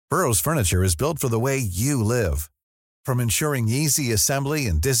Burrow's furniture is built for the way you live. From ensuring easy assembly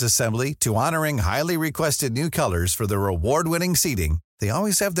and disassembly to honoring highly requested new colors for their award-winning seating, they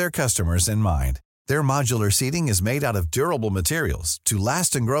always have their customers in mind. Their modular seating is made out of durable materials to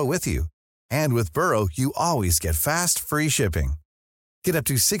last and grow with you. And with Burrow, you always get fast, free shipping. Get up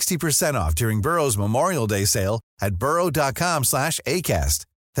to 60% off during Burrow's Memorial Day sale at burrow.com/ACAST.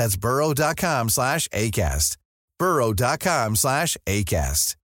 That's burrow.com/ACAST.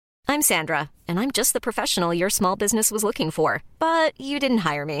 burrow.com/ACAST. I'm Sandra, and I'm just the professional your small business was looking for. But you didn't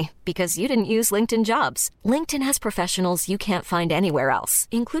hire me because you didn't use LinkedIn Jobs. LinkedIn has professionals you can't find anywhere else,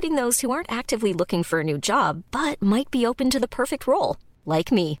 including those who aren't actively looking for a new job, but might be open to the perfect role,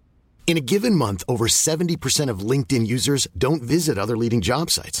 like me. In a given month, over 70% of LinkedIn users don't visit other leading job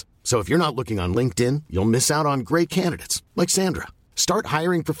sites. So if you're not looking on LinkedIn, you'll miss out on great candidates like Sandra. Start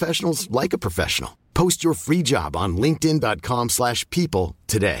hiring professionals like a professional. Post your free job on linkedin.com/people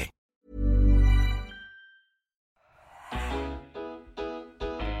today.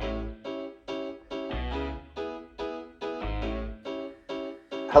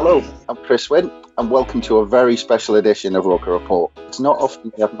 Hello, I'm Chris Wynn, and welcome to a very special edition of Roker Report. It's not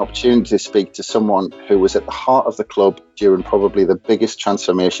often we have an opportunity to speak to someone who was at the heart of the club during probably the biggest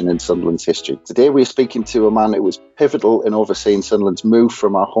transformation in Sunderland's history. Today we are speaking to a man who was pivotal in overseeing Sunderland's move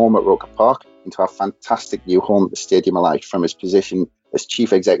from our home at Roker Park into our fantastic new home at the Stadium of Light from his position as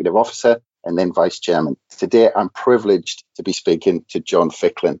Chief Executive Officer and then Vice Chairman. Today I'm privileged to be speaking to John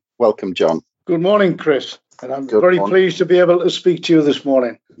Ficklin. Welcome, John. Good morning, Chris. And I'm very pleased to be able to speak to you this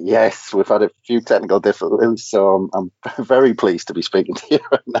morning. Yes, we've had a few technical difficulties, so I'm very pleased to be speaking to you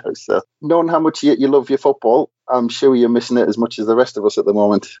right now. So, knowing how much you love your football, I'm sure you're missing it as much as the rest of us at the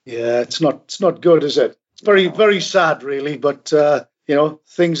moment. Yeah, it's not good, is it? It's very, very sad, really. But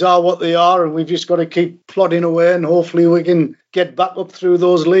things are what they are, and we've just got to keep plodding away, and hopefully we can get back up through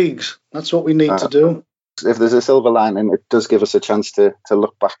those leagues. That's what we need to do. If there's a silver lining, it does give us a chance to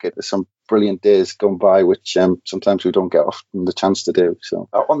look back at some brilliant days gone by, which sometimes we don't get often the chance to do. So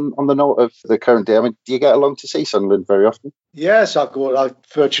on the note of the current day, I mean, do you get along to see Sunderland very often? Yes, I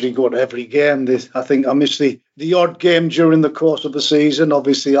virtually go to every game. I think I miss the odd game during the course of the season.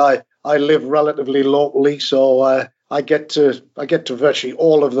 Obviously, I live relatively locally, so I get to virtually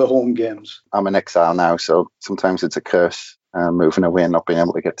all of the home games. I'm in exile now, so sometimes it's a curse. Moving away and not being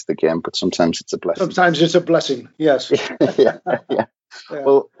able to get to the game, but sometimes it's a blessing. Sometimes it's a blessing, yes. yeah.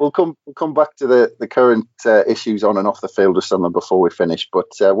 Well, we'll come back to the current issues on and off the field of Sunderland before we finish. But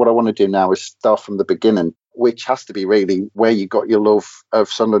what I want to do now is start from the beginning, which has to be really where you got your love of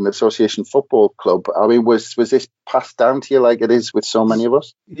Sunderland Association Football Club. I mean, was this passed down to you like it is with so many of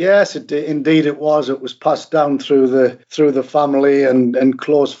us? Yes, indeed it was. It was passed down through the family and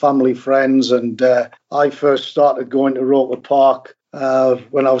close family friends. And I first started going to Roker Park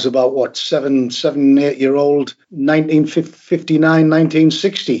when I was about, 7, 8 year old, 1959,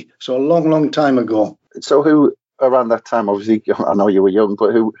 1960. So a long, long time ago. So who, around that time, obviously, I know you were young,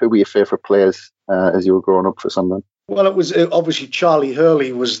 but who were your favourite players as you were growing up for Sunderland? Well, it was obviously Charlie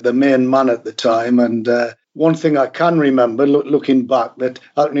Hurley was the main man at the time. And one thing I can remember, looking back, that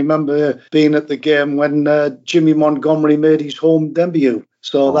I can remember being at the game when Jimmy Montgomery made his home debut.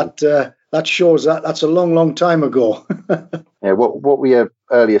 So that shows that's a long, long time ago. Yeah, what were your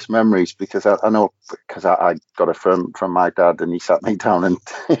earliest memories? Because I know, because I got it from my dad, and he sat me down and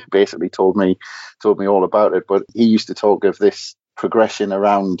basically told me all about it. But he used to talk of this progression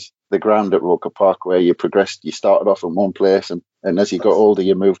around the ground at Roker Park, where you progressed. You started off in one place, and as you got older,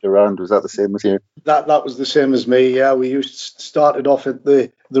 you moved around. Was that the same as you? That was the same as me. Yeah, we started off at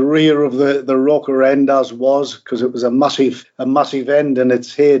the rear of the Roker end, as was, because it was a massive end in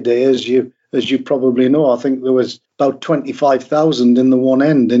its heyday, as you probably know. I think there was about 25,000 in the one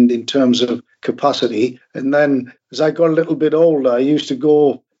end in terms of capacity. And then as I got a little bit older, I used to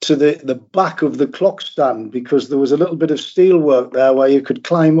go to the back of the clock stand, because there was a little bit of steel work there where you could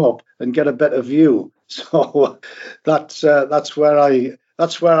climb up and get a better view. So that's where I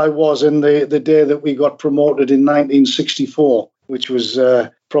was in the day that we got promoted in 1964, which was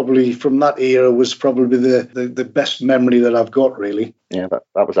probably from that era was probably the best memory that I've got, really. Yeah,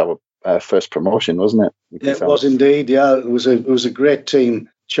 that was our first promotion, wasn't it? It was indeed. Yeah, it was a great team.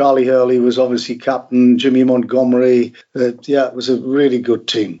 Charlie Hurley was obviously captain, Jimmy Montgomery. It was a really good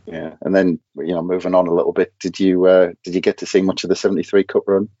team. Yeah, and then moving on a little bit, did you get to see much of the 73 Cup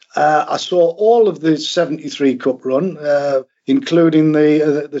run? I saw all of the 73 Cup run, including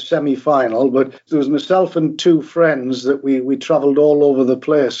the semi-final. But there was myself and two friends that we travelled all over the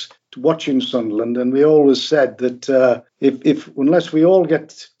place watching Sunderland, and we always said that if unless we all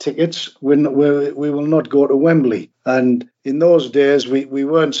get tickets, we will not go to Wembley. And in those days, we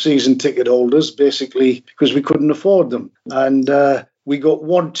weren't season ticket holders, basically, because we couldn't afford them. And we got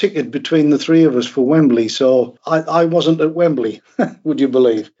one ticket between the three of us for Wembley. So I wasn't at Wembley, would you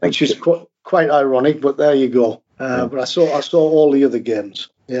believe? Which is quite ironic, but there you go. But I saw all the other games.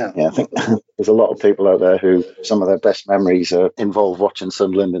 Yeah, I think there's a lot of people out there who some of their best memories are involved watching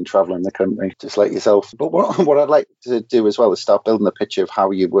Sunderland and travelling the country, just like yourself. But what I'd like to do as well is start building a picture of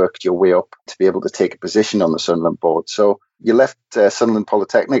how you worked your way up to be able to take a position on the Sunderland board. So you left Sunderland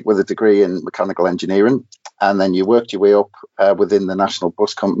Polytechnic with a degree in mechanical engineering, and then you worked your way up within the National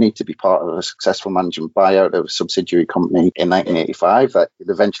Bus Company to be part of a successful management buyout of a subsidiary company in 1985 that you'd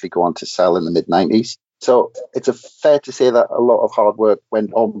eventually go on to sell in the mid-90s. So it's fair to say that a lot of hard work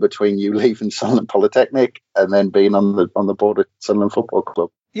went on between you leaving Sunderland Polytechnic and then being on the board at Sunderland Football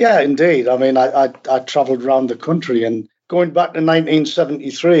Club. Yeah, indeed. I mean, I travelled around the country, and going back to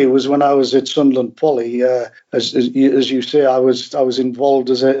 1973 was when I was at Sunderland Poly. As you say, I was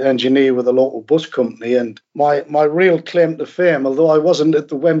involved as an engineer with a local bus company, and my real claim to fame, although I wasn't at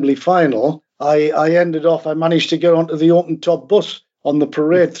the Wembley final, I managed to get onto the open top bus on the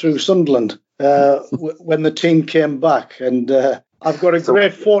parade through Sunderland. When the team came back, and I've got a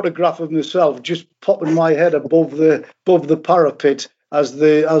great photograph of myself just popping my head above the parapet as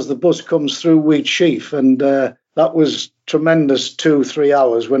the bus comes through Wheat Sheaf, and that was tremendous 2-3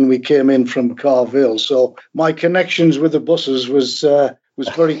 hours when we came in from Carville. So my connections with the buses was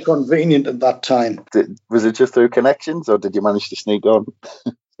very convenient at that time. Was it just through connections, or did you manage to sneak on?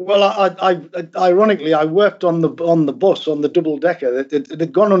 Well, I ironically, I worked on the bus, on the double decker. It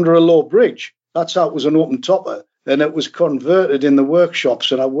had gone under a low bridge. That's how it was an open topper, and it was converted in the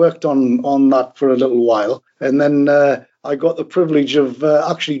workshops. And I worked on that for a little while, and then I got the privilege of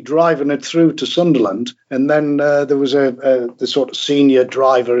actually driving it through to Sunderland. And then there was the sort of senior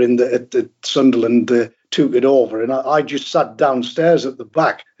driver at the Sunderland. Took it over, and I just sat downstairs at the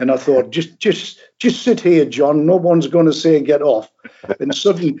back, and I thought, just sit here, John. No one's going to say get off. And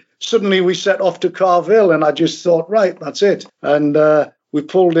suddenly we set off to Carville, and I just thought, right, that's it. And we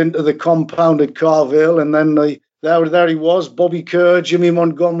pulled into the compound at Carville, and then there he was, Bobby Kerr, Jimmy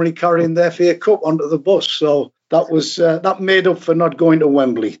Montgomery carrying their FA Cup onto the bus. So that made up for not going to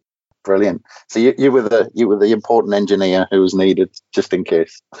Wembley. Brilliant. So you were the important engineer who was needed just in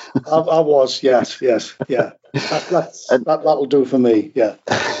case. I was, yes, yeah. That'll do for me, yeah.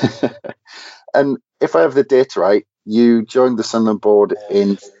 And if I have the date right, you joined the Sunderland board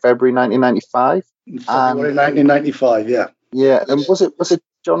in February 1995. February 1995, yeah. Yeah, and was it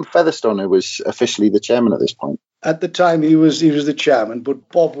John Featherstone who was officially the chairman at this point? At the time, he was the chairman, but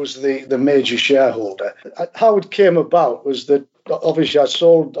Bob was the major shareholder. How it came about was that obviously I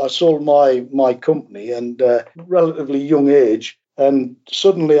sold my company and relatively young age, and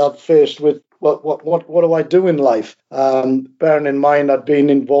suddenly I'm faced with what do I do in life? Bearing in mind I'd been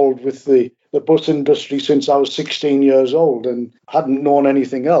involved with the bus industry since I was 16 years old and hadn't known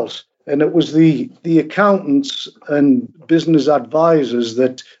anything else. And it was the accountants and business advisors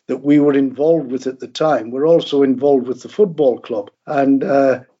that we were involved with at the time. We're also involved with the football club. And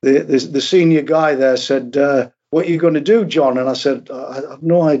the senior guy there said, what are you going to do, John? And I said, I have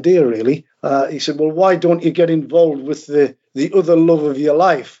no idea, really. He said, well, why don't you get involved with the other love of your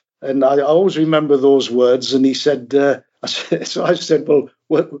life? And I always remember those words. And he said, I said, well,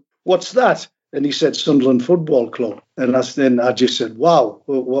 what's that? And he said, Sunderland Football Club. And I just said, wow,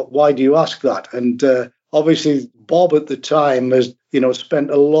 why do you ask that? And obviously, Bob at the time has,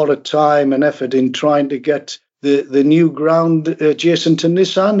 spent a lot of time and effort in trying to get the new ground adjacent to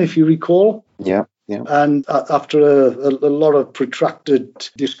Nissan, if you recall. Yeah. Yeah. And after a lot of protracted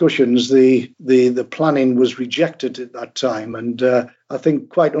discussions, the planning was rejected at that time. And I think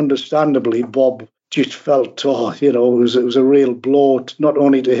quite understandably, Bob just felt, it was a real blow, not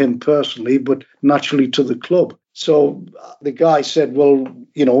only to him personally, but naturally to the club. So the guy said, well,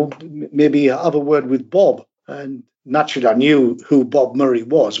 maybe have a word with Bob. And naturally, I knew who Bob Murray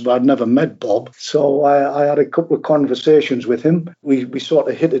was, but I'd never met Bob. So I had a couple of conversations with him. We sort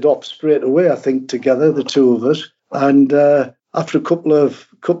of hit it off straight away, I think, together, the two of us. And after a couple of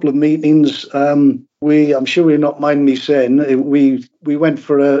meetings, I'm sure you'll not mind me saying, we went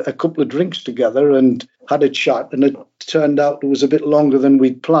for a couple of drinks together and had a chat. And it turned out it was a bit longer than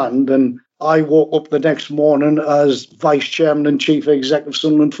we'd planned. And I woke up the next morning as vice chairman and chief executive of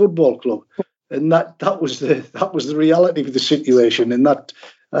Sunderland Football Club. And that was the reality of the situation. And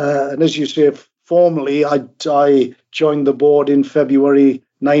as you say, formally, I joined the board in February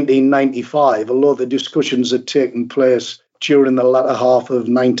 1995, although the discussions had taken place during the latter half of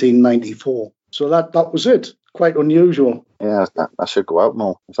 1994. So that was it. quite unusual. Yeah, I should go out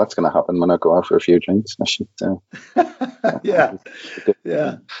more. If that's going to happen when I go out for a few drinks, I should.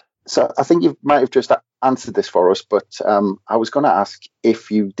 Yeah. So I think you might have just answered this for us, but I was going to ask if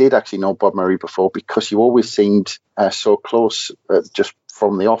you did actually know Bob Murray before, because you always seemed so close just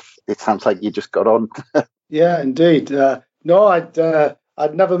from the off. It sounds like you just got on. Yeah, indeed. No,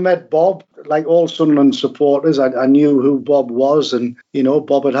 I'd never met Bob. Like all Sunderland supporters, I knew who Bob was, and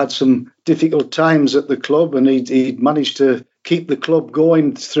Bob had some difficult times at the club, and he'd managed to keep the club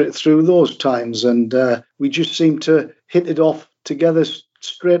going through those times, and we just seemed to hit it off together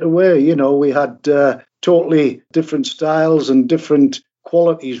straight away. We had totally different styles and different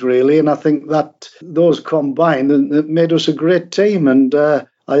qualities, really, and I think that those combined and made us a great team. And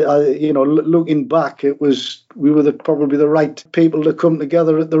looking back, we were probably the right people to come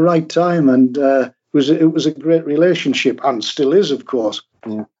together at the right time, and it was a great relationship, and still is, of course.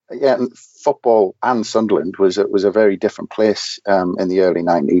 Yeah. Football and Sunderland was a very different place in the early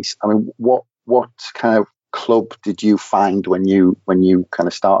 90s. I mean, what kind of club did you find when you kind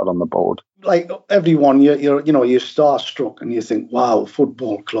of started on the board? Like everyone, you're starstruck and you think, wow,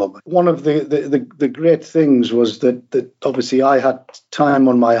 football club. One of the great things was that obviously I had time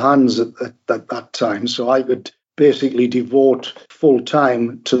on my hands at that time, so I could basically devote full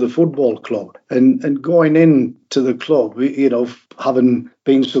time to the football club. And going into the club, having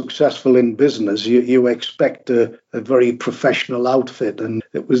been successful in business, you expect a very professional outfit, and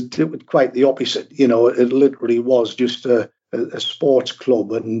it was quite the opposite. It literally was just a sports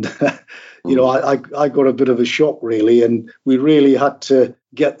club, and I got a bit of a shock, really, and we really had to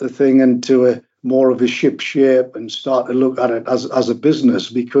get the thing into more of a ship shape and start to look at it as a business,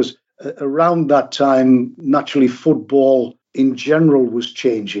 because around that time, naturally, football in general was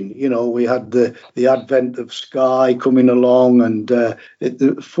changing. We had the advent of Sky coming along, and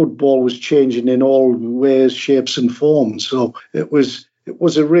the football was changing in all ways, shapes and forms. So it was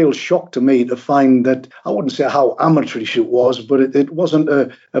a real shock to me to find that, I wouldn't say how amateurish it was, but it wasn't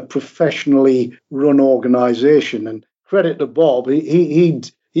a professionally run organisation. And credit to Bob,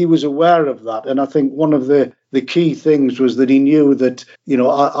 he was aware of that. And I think one of the key things was that he knew that,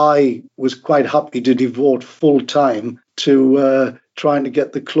 I was quite happy to devote full time to trying to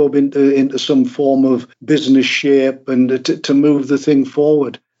get the club into some form of business shape and to move the thing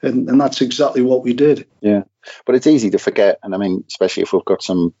forward. And that's exactly what we did. Yeah. But it's easy to forget. And I mean, especially if we've got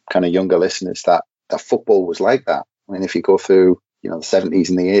some kind of younger listeners, that football was like that. I mean, if you go through, the 70s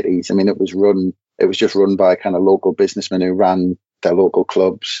and the 80s, I mean, it was just run by kind of local businessmen who ran their local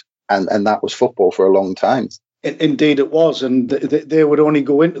clubs. And that was football for a long time. Indeed, it was. And they would only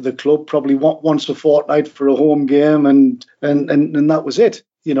go into the club probably once a fortnight for a home game. And that was it.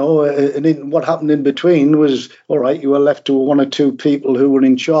 And what happened in between was, all right, you were left to one or two people who were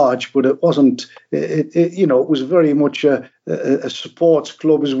in charge, but it wasn't, it was very much a sports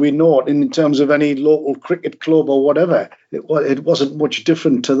club as we know it, in terms of any local cricket club or whatever. It wasn't much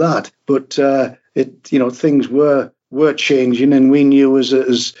different to that, but things were changing, and we knew as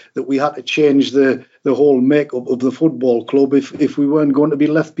that we had to change the whole makeup of the football club if we weren't going to be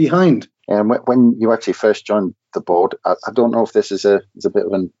left behind. And when you actually first joined the board, I don't know if this is a bit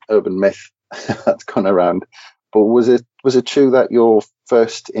of an urban myth that's gone around, but was it true that your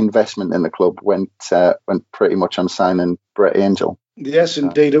first investment in the club went pretty much on signing Brett Angell? Yes,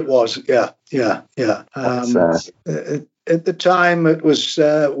 indeed it was. Yeah. At the time, it was,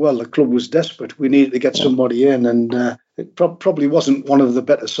 the club was desperate. We needed to get somebody in, and it probably wasn't one of the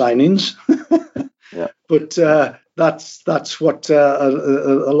better signings. Yeah. But that's what a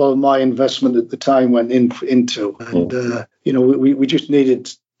lot of my investment at the time went into. And, we just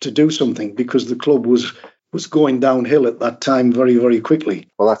needed to do something because the club was going downhill at that time very, very quickly.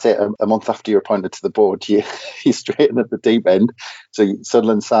 Well, that's it. A month after you're appointed to the board, you straighten at the deep end. So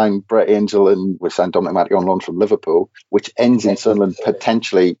Sunderland signed Brett Angell, and we signed Dominic Matteo on loan from Liverpool, which ends in Sunderland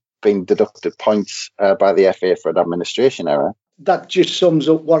potentially being deducted points by the FA for an administration error. That just sums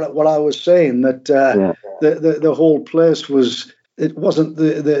up what I was saying, that the whole place it wasn't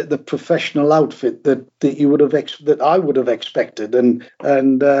the professional outfit that you would have that I would have expected, and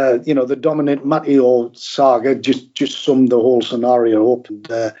the Dominic Matteo saga just summed the whole scenario up, and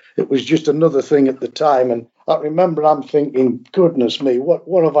it was just another thing at the time. And I remember I'm thinking, goodness me,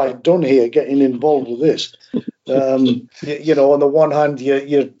 what have I done here, getting involved with this? On the one hand,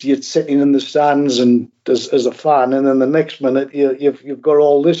 you're sitting in the stands and as a fan, and then the next minute you've got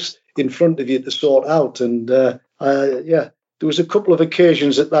all this in front of you to sort out. And there was a couple of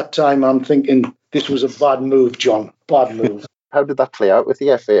occasions at that time I'm thinking, this was a bad move, John, bad move. How did that play out with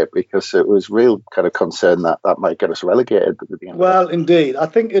the FA? Because it was real kind of concern that might get us relegated at the end. Well, indeed, I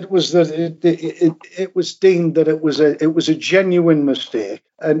think it was that it was deemed that it was a genuine mistake.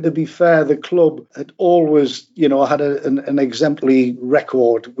 And to be fair, the club had always, had an exemplary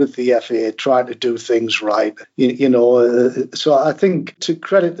record with the FA, trying to do things right. So I think, to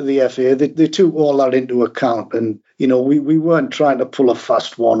credit to the FA, they took all that into account, and we weren't trying to pull a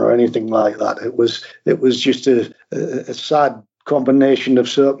fast one or anything like that. It was just a sad combination of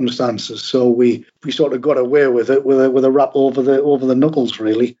circumstances. So we sort of got away with it with a rap over the knuckles,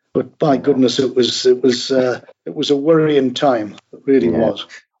 really. But by goodness, it was a worrying time. It really was.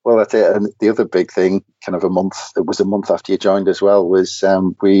 Well, that's it. And the other big thing, it was a month after you joined as well, was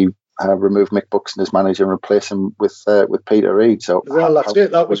we removed Mick Buxton as manager and replaced him with Peter Reid. So that's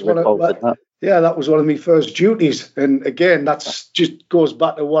it. That was one of that was one of my first duties. And again, that's just goes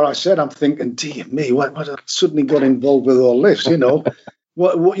back to what I said. I'm thinking, dear me, what I suddenly got involved with all this,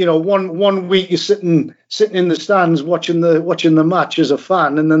 One week you're sitting in the stands watching the match as a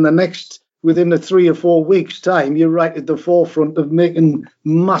fan, and then the next, within the 3 or 4 weeks' time, you're right at the forefront of making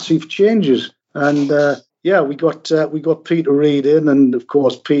massive changes. And we got Peter Reid in, and of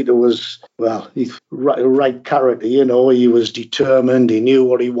course Peter was, he's right character. He was determined. He knew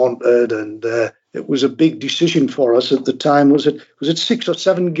what he wanted, and it was a big decision for us at the time. Was it 6 or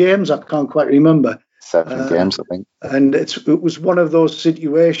 7 games? I can't quite remember. 7 games, I think. And it was one of those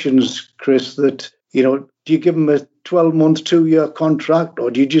situations, Chris, that do you give him a 12-month, 2-year contract,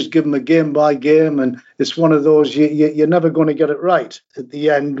 or do you just give him a game by game? And it's one of those, you're never going to get it right. At the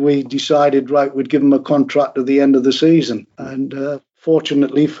end, we decided, we'd give him a contract at the end of the season. And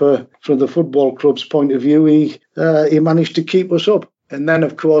fortunately for the football club's point of view, he managed to keep us up. And then,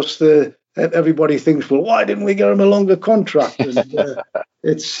 of course, everybody thinks, well, why didn't we get him a longer contract?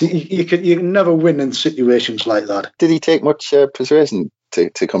 And you can never win in situations like that. Did he take much persuasion to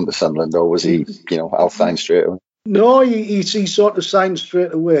come to Sunderland, or was he, I'll sign straight away? No, he sort of signed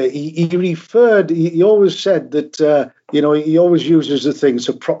straight away. He always said that, he always uses the thing, it's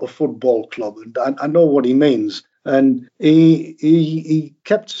a proper football club, and I know what he means. And he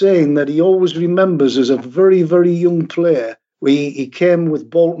kept saying that he always remembers as a very, very young player, he came with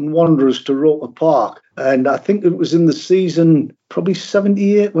Bolton Wanderers to Roker Park, and I think it was in the season probably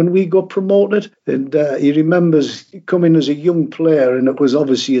 78 when we got promoted. And he remembers coming as a young player, and it was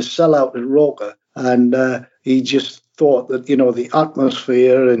obviously a sellout at Roker, and he just thought that the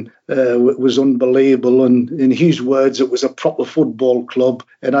atmosphere and was unbelievable, and in his words, it was a proper football club.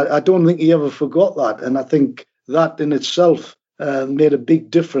 And I don't think he ever forgot that, and I think that in itself made a big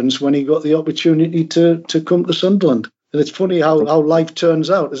difference when he got the opportunity to come to Sunderland. And it's funny how life turns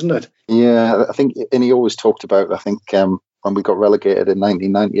out, isn't it? Yeah, I think, and he always talked about, when we got relegated in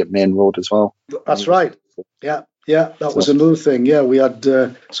 1990 at Main Road as well. That's right. Yeah, that was another thing. Yeah, we had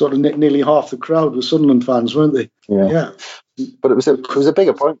sort of nearly half the crowd were Sunderland fans, weren't they? Yeah. But it was a big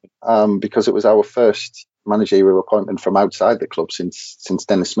appointment because it was our first managerial appointment from outside the club since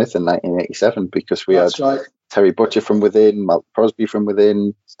Dennis Smith in 1987, because we had Terry Butcher from within, Mal Crosby from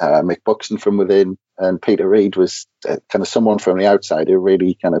within, Mick Buxton from within, and Peter Reid was kind of someone from the outside who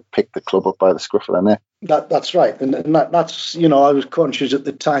really kind of picked the club up by the scruff of their neck. That's right, and that's I was conscious at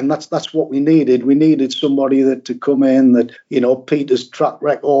the time. That's what we needed. We needed somebody to come in that Peter's track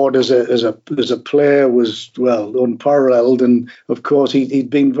record as a player was unparalleled, and of course he'd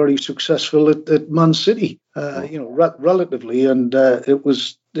been very successful at Man City, relatively, and it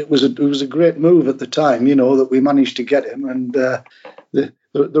was a great move at the time, that we managed to get him, and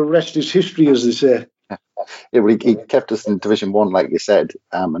the rest is history, as they say. Yeah, well, he kept us in Division 1, like you said,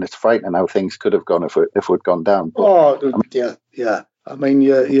 and it's frightening how things could have gone if we'd gone down. But, yeah. I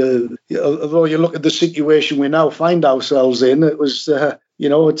mean, although you look at the situation we now find ourselves in, it was,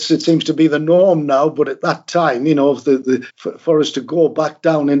 it seems to be the norm now. But at that time, for us to go back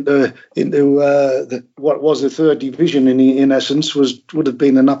down into what was the 3rd division in essence would have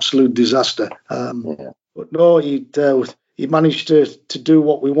been an absolute disaster. But no, he managed to do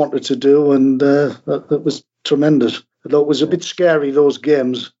what we wanted to do, and that was tremendous. Although it was a bit scary, those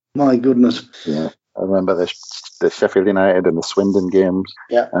games. My goodness. Yeah, I remember the Sheffield United and the Swindon games.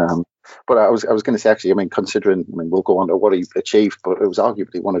 Yeah. But I was going to say, actually, considering, we'll go on to what he achieved, but it was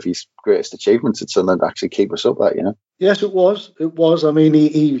arguably one of his greatest achievements at Sunderland to actually keep us up that, Yes, it was. It was.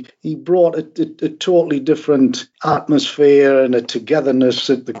 He brought a totally different atmosphere and a togetherness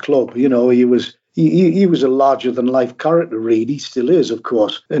at the club. He was a larger-than-life character, Reid. He still is, of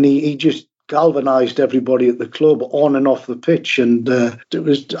course. And he just galvanised everybody at the club on and off the pitch, and it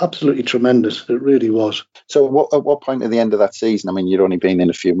was absolutely tremendous. It really was. So at what point at the end of that season, you'd only been in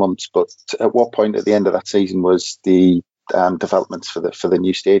a few months, but at what point at the end of that season was the developments for the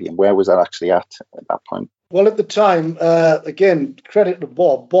new stadium. Where was that actually at that point? Well, at the time, again, credit to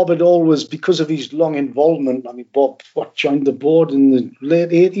Bob. Bob had always, because of his long involvement, I mean, Bob joined the board in the late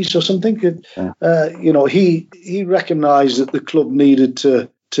 80s or something. Yeah. He recognised that the club needed to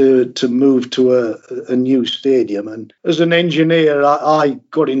move to a new stadium. And as an engineer, I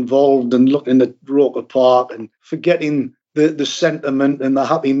got involved and looking at Roker Park and forgetting the sentiment and the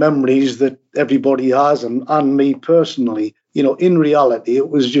happy memories that everybody has, and me personally. In reality, it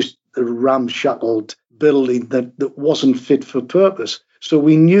was just a ramshackled building that wasn't fit for purpose. So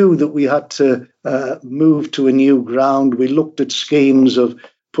we knew that we had to move to a new ground. We looked at schemes of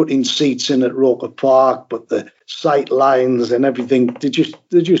putting seats in at Roker Park, but the sight lines and everything, they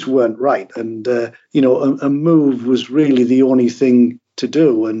just weren't right. And, a move was really the only thing to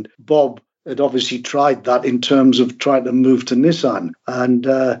do. And Bob had obviously tried that in terms of trying to move to Nissan. And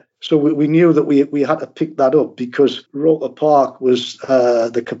so we knew that we had to pick that up because Roker Park was,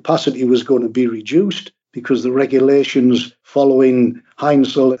 the capacity was going to be reduced because the regulations following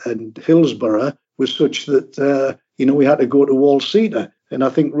Heinzel and Hillsborough was such that, we had to go to all-seater. And I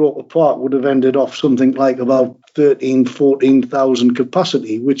think Roker Park would have ended off something like about 14,000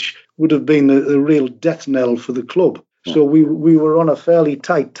 capacity, which would have been a real death knell for the club. So we were on a fairly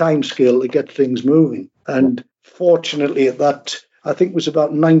tight timescale to get things moving. And fortunately at that, I think it was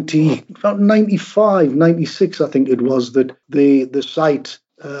about 95, 96, I think it was, that the site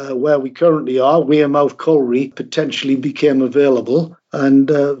where we currently are, Wearmouth Colliery, potentially became available. And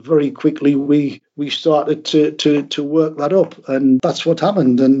very quickly we started to work that up. And that's what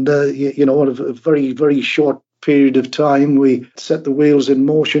happened. And, in a very, very short period of time, we set the wheels in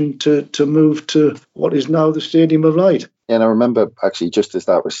motion to move to what is now the Stadium of Light. Yeah, and I remember actually just as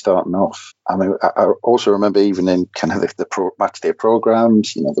that was starting off, I mean, I also remember even in kind of the match day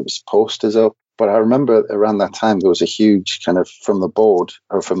programs, there was posters up. But I remember around that time, there was a huge kind of from the board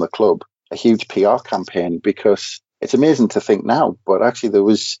or from the club, a huge PR campaign, because it's amazing to think now, but actually there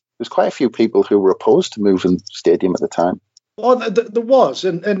was quite a few people who were opposed to moving stadium at the time. Oh, there was,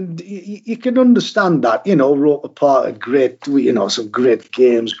 and you can understand that. Roker Park had great, some great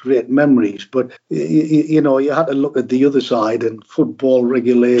games, great memories. But you had to look at the other side, and football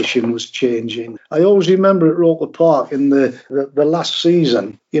regulation was changing. I always remember at Roker Park in the last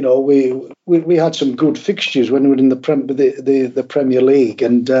season. We had some good fixtures when we were in the Premier League,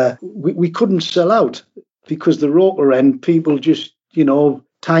 and we couldn't sell out because the Roker end people just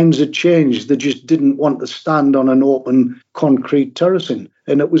times had changed. They just didn't want to stand on an open concrete terracing.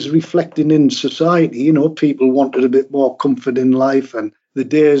 And it was reflecting in society. People wanted a bit more comfort in life. And the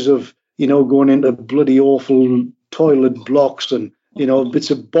days of, going into bloody awful toilet blocks and, bits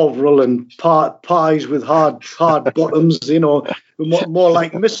of Bovril and pies with hard bottoms, more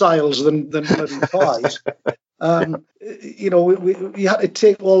like missiles than bloody pies. We had to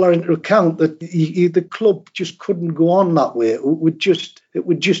take all that into account that the club just couldn't go on that way. It would just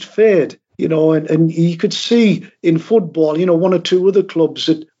fade, and you could see in football, one or two other clubs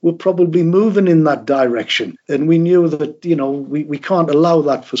that were probably moving in that direction. And we knew that, we can't allow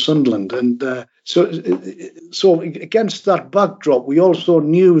that for Sunderland. And so against that backdrop, we also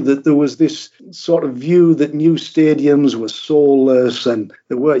knew that there was this sort of view that new stadiums were soulless and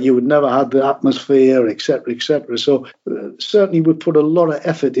you would never have the atmosphere, etc., etc. So certainly we put a lot of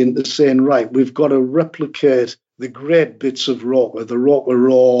effort into saying, right, we've got to replicate the great bits of Roker, the Roker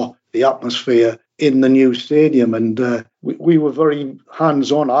Raw, the atmosphere in the new stadium. And we were very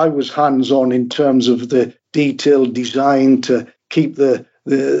hands-on. I was hands-on in terms of the detailed design to keep the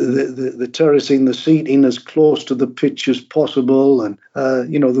terracing, the seating as close to the pitch as possible. And,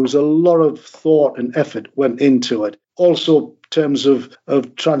 there was a lot of thought and effort went into it. Also, in terms of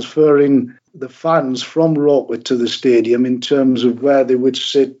transferring the fans from Roker to the stadium in terms of where they would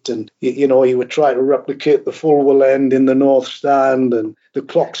sit. And, you would try to replicate the Fulwell end in the north stand and the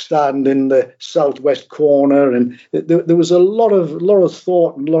clock stand in the southwest corner. And there was a lot of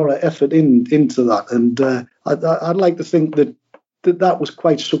thought and a lot of effort into that. And I'd like to think that was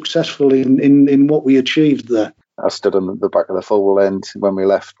quite successful in what we achieved there. I stood on the back of the Fulwell end when we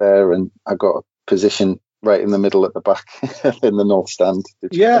left there, and I got a position right in the middle at the back in the north stand.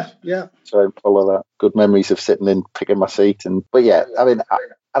 Yeah. So I'm full of that. Good memories of sitting in, picking my seat. But yeah, I mean,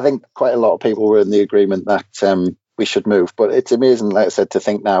 I think quite a lot of people were in the agreement that we should move. But it's amazing, like I said, to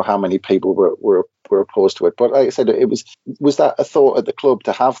think now how many people were opposed to it. But like I said, was that a thought at the club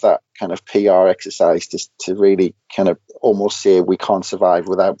to have that kind of PR exercise to really kind of almost say we can't survive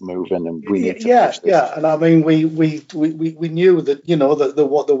without moving, and we need to push this? Yeah. And I mean, we knew that, you know, that there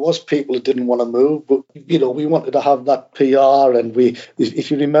was people that didn't want to move, but, you know, we wanted to have that PR. And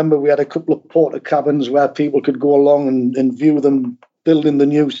if you remember, we had a couple of porta cabins where people could go along and view them building the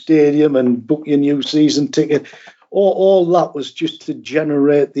new stadium and book your new season ticket. All that was just to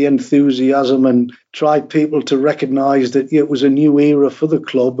generate the enthusiasm and try people to recognise that it was a new era for the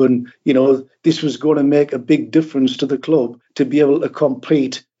club, and, you know, this was going to make a big difference to the club to be able to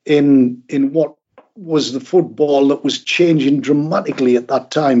compete in what was the football that was changing dramatically at that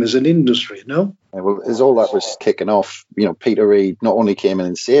time as an industry, you know? Yeah, well, as all that was kicking off, you know, Peter Reid not only came in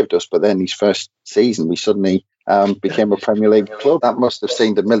and saved us, but then his first season, we suddenly became a Premier League club. That must have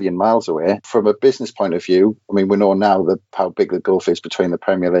seemed a million miles away. From a business point of view, I mean, we know now how big the gulf is between the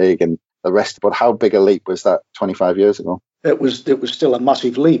Premier League and the rest, but how big a leap was that 25 years ago? It was still a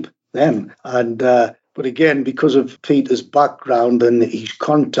massive leap then. And but again, because of Peter's background and his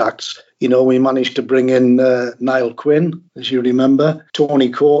contacts, you know, we managed to bring in Niall Quinn, as you remember, Tony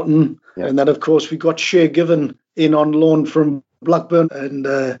Corton, and then, of course, we got Shay Given in on loan from Blackburn.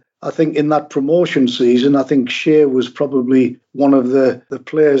 And I think in that promotion season, I think Shay was probably one of the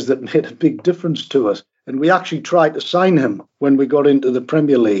players that made a big difference to us. And we actually tried to sign him when we got into the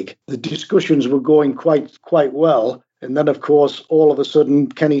Premier League. The discussions were going quite well. And then, of course, all of a sudden,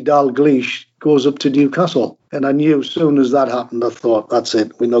 Kenny Dalglish goes up to Newcastle. And I knew as soon as that happened, I thought, that's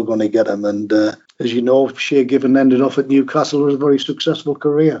it, we're not going to get him. And as you know, Shay Given ended off at Newcastle with a very successful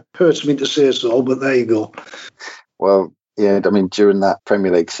career. Hurts me to say so, but there you go. Well, yeah, I mean, during that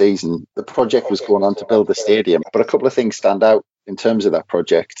Premier League season, the project was going on to build the stadium. But a couple of things stand out in terms of that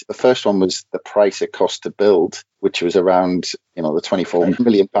project. The first one was the price it cost to build, which was around, you know, the £24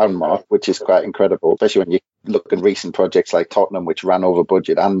 million mark, which is quite incredible, especially when you look at recent projects like Tottenham, which ran over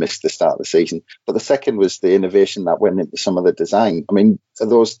budget and missed the start of the season. But the second was the innovation that went into some of the design. I mean, are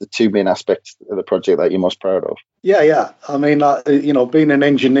those the two main aspects of the project that you're most proud of? Yeah. I mean, you know, being an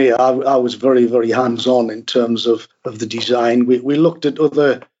engineer, I was very, very hands-on in terms of the design. We looked at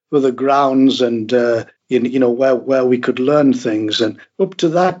other grounds and you know, where we could learn things. And up to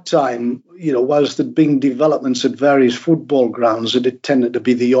that time, you know, whilst there'd been developments at various football grounds, it tended to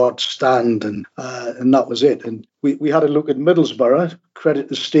be the odd stand, and that was it. And we had a look at Middlesbrough. Credit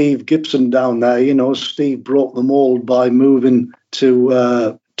to Steve Gibson down there. You know, Steve broke the mould by moving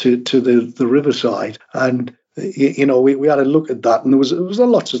to the Riverside. And you know, we had a look at that, and there was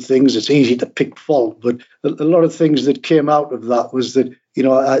lots of things. It's easy to pick fault, but a lot of things that came out of that was that, you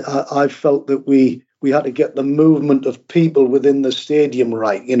know, I felt that we had to get the movement of people within the stadium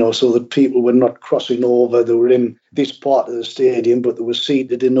right, you know, so that people were not crossing over. They were in this part of the stadium, but they were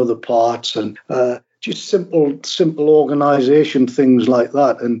seated in other parts, and just simple organisation, things like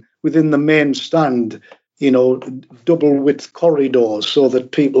that. And within the main stand, you know, double width corridors so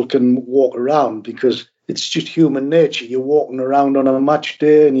that people can walk around, because it's just human nature. You're walking around on a match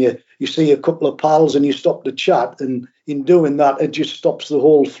day and you see a couple of pals and you stop to chat, and in doing that, it just stops the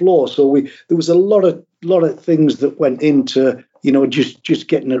whole flow. So there was a lot of things that went into, you know, just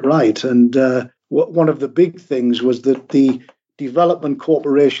getting it right. And one of the big things was that the Development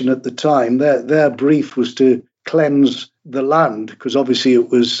Corporation at the time, their brief was to cleanse the land, because obviously it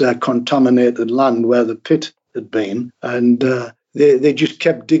was contaminated land where the pit had been, and they just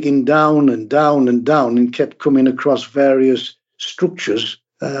kept digging down and down and down and kept coming across various structures,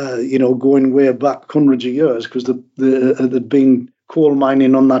 you know, going way back hundreds of years, because there'd been coal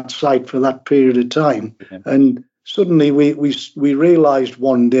mining on that site for that period of time. Okay. And suddenly we realised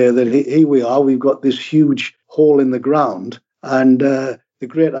one day that here we are, we've got this huge hole in the ground, and the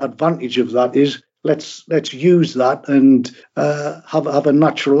great advantage of that is let's use that and have a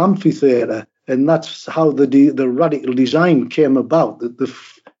natural amphitheatre. And that's how the radical design came about, that the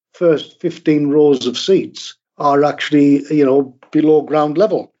first 15 rows of seats are actually, you know, below ground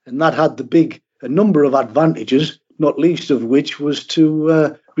level. And that had a number of advantages, not least of which was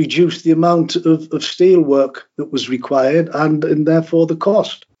to reduce the amount of steel work that was required and therefore the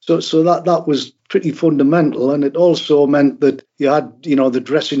cost. So that was pretty fundamental. And it also meant that you had, you know, the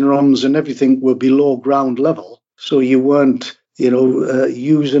dressing rooms and everything were below ground level. So you weren't, you know,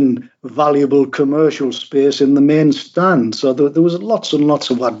 using valuable commercial space in the main stand. So there was lots and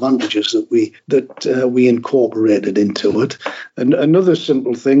lots of advantages that we incorporated into it. And another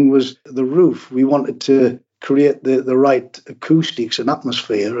simple thing was the roof. We wanted to create the right acoustics and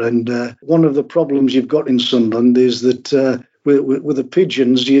atmosphere. And one of the problems you've got in Sunderland is that with the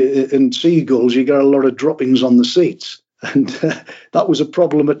pigeons and seagulls, you get a lot of droppings on the seats. And that was a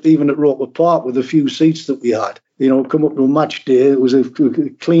problem even at Roker Park with a few seats that we had. Come up to a match day, it was a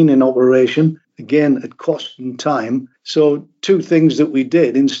cleaning operation. Again, it cost and time. So two things that we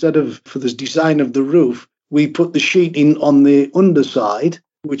did, instead of for the design of the roof, we put the sheeting on the underside,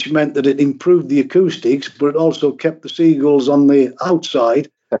 which meant that it improved the acoustics, but it also kept the seagulls on the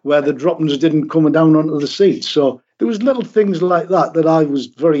outside where the droppings didn't come down onto the seats. So there was little things like that I was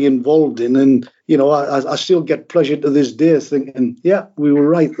very involved in. And, I still get pleasure to this day thinking, yeah, we were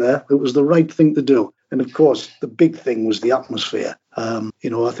right there. It was the right thing to do. And of course, the big thing was the atmosphere. I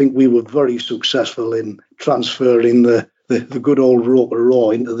think we were very successful in transferring the good old Roker Raw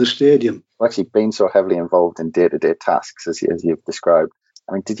into the stadium. Actually, being so heavily involved in day-to-day tasks, as you've described,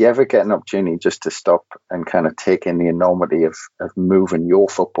 I mean, did you ever get an opportunity just to stop and kind of take in the enormity of moving your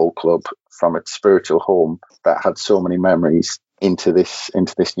football club from its spiritual home that had so many memories into this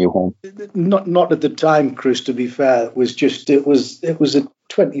new home? Not at the time, Chris, to be fair. It was a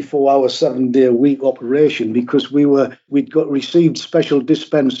 24-hour, 7-day a week operation, because we'd received special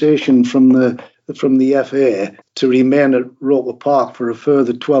dispensation from the FA to remain at Roker Park for a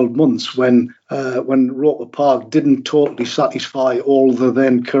further 12 months when Roker Park didn't totally satisfy all the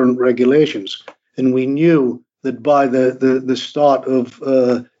then current regulations. And we knew that by the start of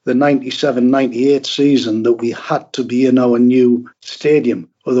the 97-98 season that we had to be in our new stadium.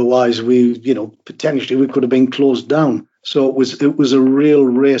 Otherwise, potentially we could have been closed down. So it was a real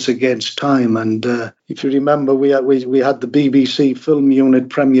race against time. And if you remember, we had the BBC film unit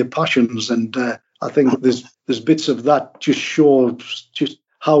Premier Passions, and I think there's bits of that just show just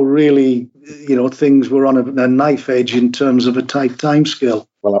how really things were on a knife edge in terms of a tight time scale.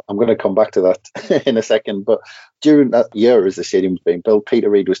 Well, I'm going to come back to that in a second, but during that year as the stadium was being built, Peter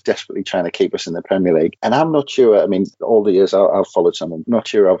Reid was desperately trying to keep us in the Premier League. And I'm not sure, I mean, all the years I've followed Sunderland, I'm not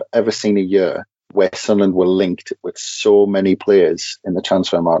sure I've ever seen a year where Sunderland were linked with so many players in the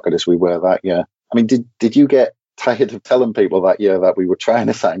transfer market as we were that year. I mean, did you get tired of telling people that year that we were trying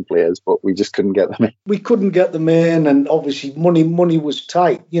to sign players, but we just couldn't get them in? We couldn't get them in, and obviously money was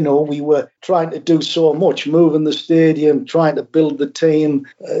tight. We were trying to do so much, moving the stadium, trying to build the team,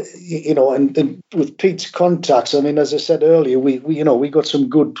 and with Pete's contacts. I mean, as I said earlier, we got some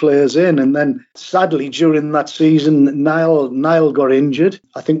good players in, and then sadly during that season, Niall got injured.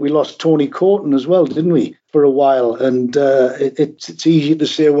 I think we lost Tony Courton as well, didn't we? For a while, and it's easy to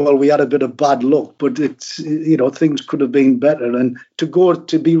say, well, we had a bit of bad luck, but it's things could have been better. And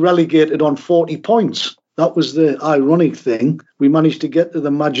to be relegated on 40 points, that was the ironic thing. We managed to get to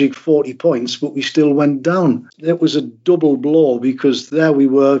the magic 40 points, but we still went down. It was a double blow, because there we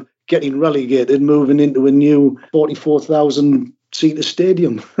were getting relegated, moving into a new 44,000 seater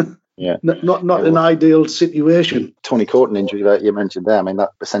stadium. Yeah, not an ideal situation. Tony Courton injury that you mentioned there, I mean, that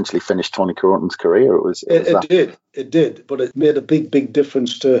essentially finished Tony Courton's career. It did, but it made a big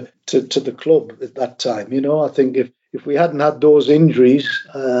difference to the club at that time. I think if we hadn't had those injuries,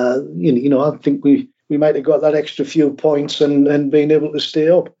 I think we might have got that extra few points and been able to stay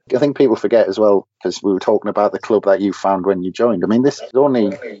up. I think people forget as well, because we were talking about the club that you found when you joined. I mean, this is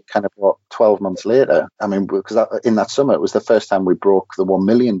only kind of 12 months later. I mean, because in that summer, it was the first time we broke the 1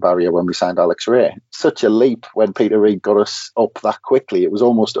 million barrier when we signed Alex Ray. Such a leap when Peter Reid got us up that quickly. It was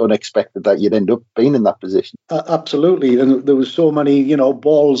almost unexpected that you'd end up being in that position. Absolutely. And there was so many,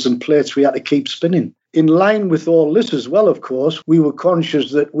 balls and plates we had to keep spinning. In line with all this as well, of course, we were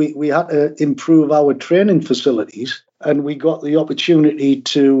conscious that we had to improve our training facilities, and we got the opportunity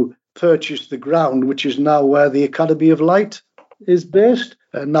to purchase the ground, which is now where the Academy of Light is based,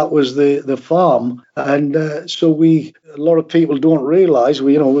 and that was the farm. And so a lot of people don't realise,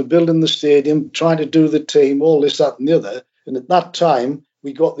 we're building the stadium, trying to do the team, all this, that and the other. And at that time,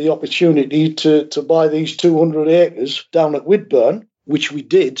 we got the opportunity to buy these 200 acres down at Whitburn, which we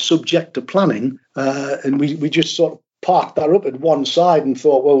did subject to planning, and we just sort of parked that up at one side and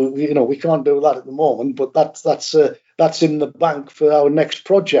thought, well, we can't do that at the moment, but that's in the bank for our next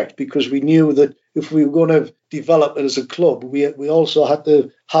project, because we knew that if we were going to develop it as a club, we also had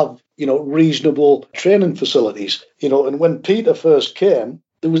to have reasonable training facilities. And when Peter first came,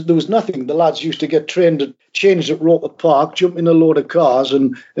 there was nothing. The lads used to get changed at Roker Park, jump in a load of cars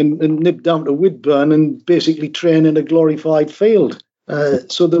and nip down to Whitburn and basically train in a glorified field.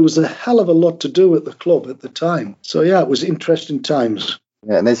 So there was a hell of a lot to do at the club at the time. So, yeah, it was interesting times.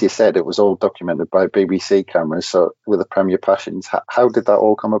 Yeah, and as you said, it was all documented by BBC cameras. So with the Premier Passions, how did that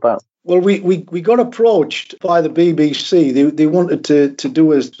all come about? Well, we got approached by the BBC. They wanted to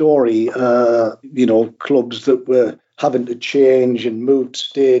do a story, clubs that were having to change and move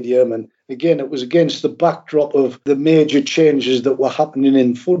stadium. And again, it was against the backdrop of the major changes that were happening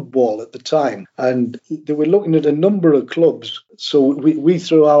in football at the time. And they were looking at a number of clubs. So we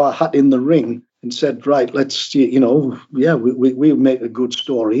threw our hat in the ring and said, right, let's, we make a good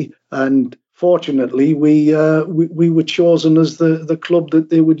story. And fortunately, we were chosen as the club that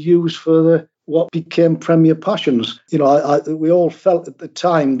they would use for what became Premier Passions. We all felt at the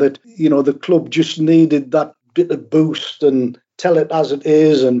time that, the club just needed that bit of boost and tell it as it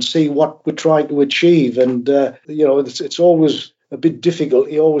is and see what we're trying to achieve. And, it's always a bit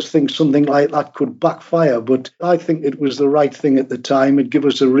difficult. You always think something like that could backfire, but I think it was the right thing at the time. It gave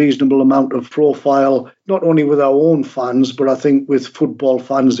us a reasonable amount of profile, not only with our own fans, but I think with football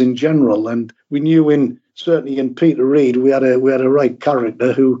fans in general. And we knew certainly in Peter Reid, we had a right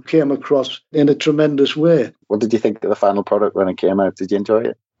character who came across in a tremendous way. What did you think of the final product when it came out? Did you enjoy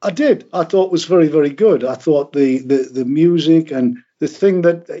it? I did. I thought it was very, very good. I thought the music and the thing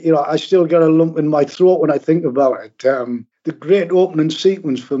that, I still get a lump in my throat when I think about it. The great opening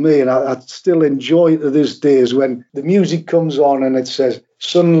sequence for me, and I still enjoy it to this day, is when the music comes on and it says,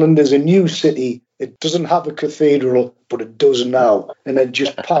 Sunderland is a new city. It doesn't have a cathedral, but it does now. And it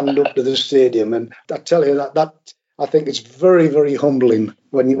just panned up to the stadium. And I tell you, that I think it's very, very humbling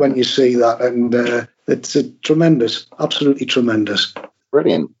when you see that. And it's tremendous, absolutely tremendous.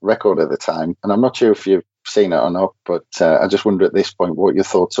 Brilliant record at the time. And I'm not sure if you've seen it or not, but I just wonder at this point what your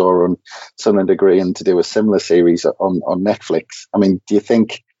thoughts are on Sunderland agreeing to do a similar series on Netflix. I mean, do you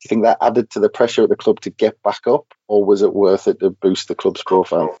think that added to the pressure at the club to get back up, or was it worth it to boost the club's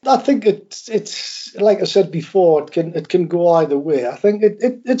profile? I think it's like I said before, it can go either way. I think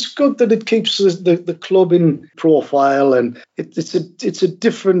it's good that it keeps the club in profile, and it's a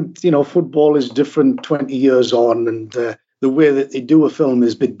different, football is different 20 years on, and the way that they do a film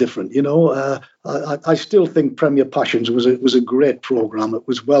is a bit different, I still think Premier Passions was a great programme. It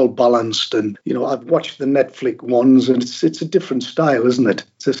was well balanced, and I've watched the Netflix ones, and it's a different style, isn't it?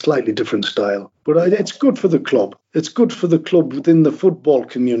 It's a slightly different style, but it's good for the club. It's good for the club within the football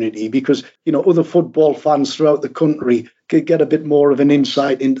community because other football fans throughout the country could get a bit more of an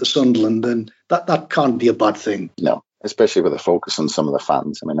insight into Sunderland, and that can't be a bad thing. No. Especially with a focus on some of the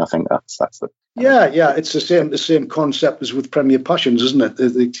fans. I mean, I think that's the... Yeah, it's the same concept as with Premier Passions, isn't it?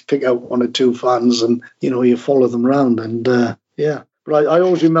 They pick out one or two fans and, you follow them around. And, But I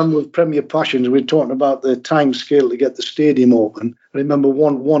always remember with Premier Passions, we were talking about the time scale to get the stadium open. I remember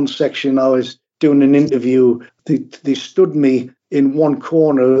one section I was doing an interview. They stood me in one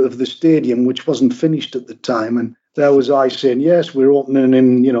corner of the stadium, which wasn't finished at the time. And there was I saying, yes, we're opening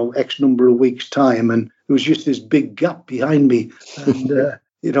in, X number of weeks' time. And there was just this big gap behind me. And,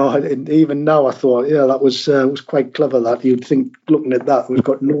 and even now I thought, that was quite clever that you'd think looking at that, we've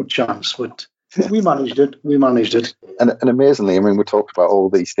got no chance. But we managed it. And amazingly, I mean, we talked about all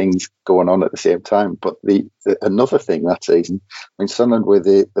these things going on at the same time. But another thing that season, I mean, Sunderland were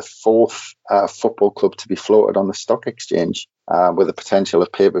the fourth football club to be floated on the stock exchange with the potential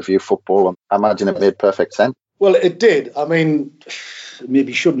of pay-per-view football. I imagine it made perfect sense. Well, it did. I mean,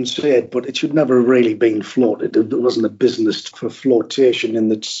 maybe shouldn't say it, but it should never have really been floated. It wasn't a business for flotation in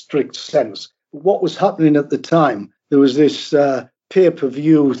the strict sense. What was happening at the time, there was this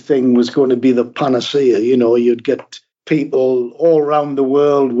pay-per-view thing was going to be the panacea. You'd get people all around the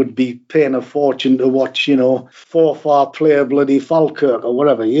world would be paying a fortune to watch, Forfar play bloody Falkirk or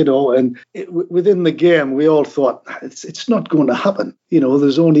whatever, and within the game, we all thought it's not going to happen.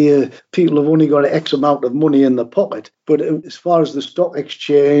 There's only people have only got X amount of money in the pocket. But as far as the stock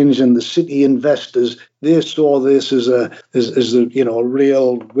exchange and the city investors, they saw this as a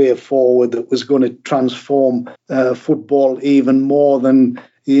real way forward that was going to transform football even more than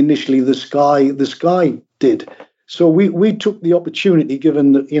initially the Sky did. So we took the opportunity,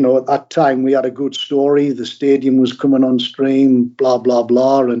 given that, at that time we had a good story, the stadium was coming on stream, blah, blah,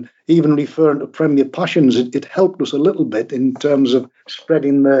 blah. And even referring to Premier Passions, it helped us a little bit in terms of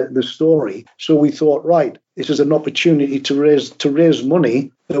spreading the story. So we thought, right, this is an opportunity to raise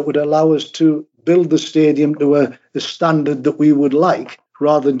money that would allow us to build the stadium to a standard that we would like,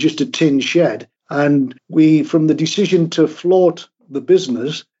 rather than just a tin shed. And from the decision to float the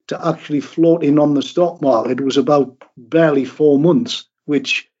business to actually floating on the stock market was about barely 4 months,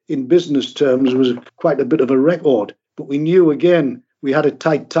 which in business terms was quite a bit of a record. But we knew, again, we had a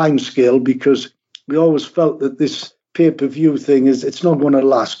tight time scale because we always felt that this pay-per-view thing it's not going to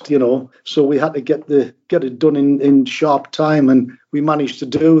last, So we had to get it done in sharp time, and we managed to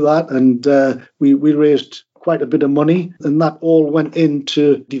do that. And we raised quite a bit of money, and that all went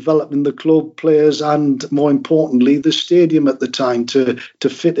into developing the club, players, and more importantly, the stadium at the time to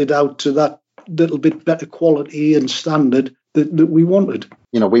fit it out to that little bit better quality and standard that we wanted.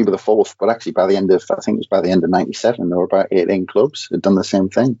 We were the fourth, but actually by the end of 97, there were about 18 clubs who'd done the same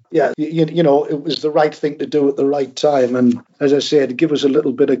thing. Yeah, it was the right thing to do at the right time. And as I said, give us a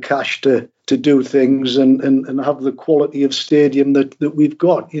little bit of cash to do things and have the quality of stadium that we've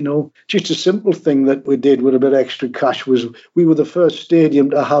got. Just a simple thing that we did with a bit of extra cash was we were the first stadium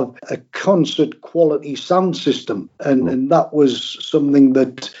to have a concert quality sound system. And that was something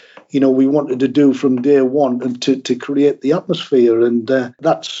that we wanted to do from day one and to create the atmosphere. And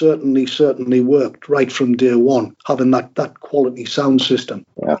that certainly worked right from day one, having that quality sound system.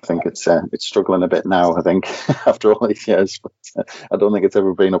 Yeah, I think it's struggling a bit now, I think, after all these years. But I don't think it's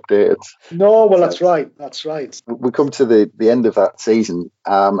ever been updated. No, well, that's right. We come to the end of that season.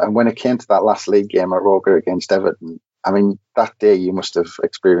 And when it came to that last league game at Roker against Everton, I mean, that day you must have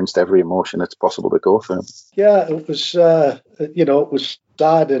experienced every emotion it's possible to go through. Yeah, it was, it was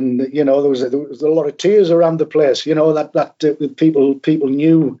sad, and there was a lot of tears around the place. That people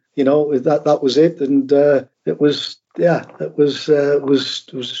knew, that was it, and it was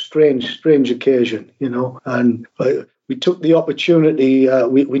a strange occasion, and we took the opportunity.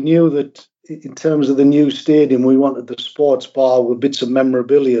 We knew that in terms of the new stadium, we wanted the sports bar with bits of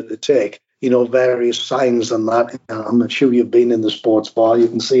memorabilia to take. Various signs and that. I'm sure you've been in the sports bar. You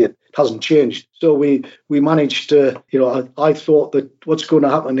can see it hasn't changed. So we managed to, I thought that what's going to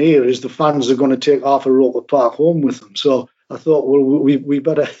happen here is the fans are going to take half of Roker Park home with them. So I thought, well, we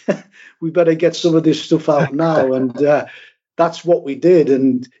better get some of this stuff out now. And that's what we did.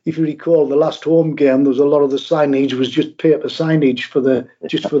 And if you recall, the last home game, there was a lot of the signage was just paper signage for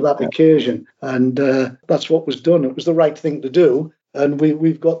that occasion. And that's what was done. It was the right thing to do. And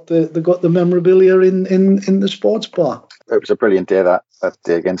we've got the memorabilia in the sports bar. It was a brilliant day that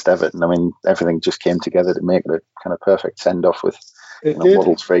day against Everton. I mean, everything just came together to make it a kind of perfect send off with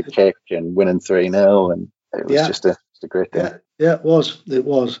Waddle's free kick and winning 3-0, and it was just a great day. Yeah, it was.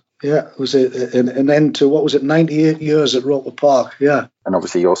 Yeah, it was an end to 98 years at Roker Park. Yeah, and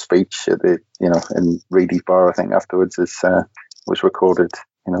obviously your speech at the in Reedy's bar, I think afterwards was recorded.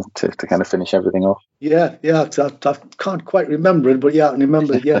 To kind of finish everything off. Yeah, I can't quite remember it, but I can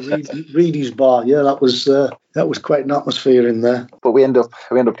remember. Yeah, Reedy's bar. Yeah, that was quite an atmosphere in there. But we end up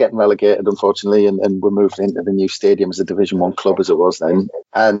getting relegated, unfortunately, and we're moved into the new stadium as a Division 1 club as it was then.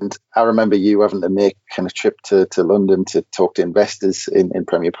 And I remember you having to make kind of trip to London to talk to investors in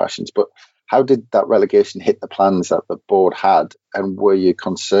Premier Passions. But how did that relegation hit the plans that the board had, and were you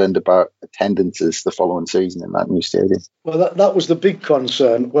concerned about attendances the following season in that new stadium? Well, that was the big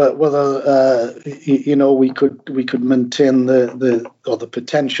concern, whether we could maintain the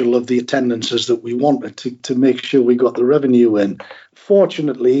potential of the attendances that we wanted to make sure we got the revenue in.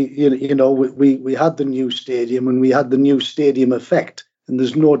 Fortunately, we had the new stadium and we had the new stadium effect. And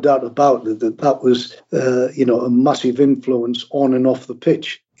there's no doubt about it that was, a massive influence on and off the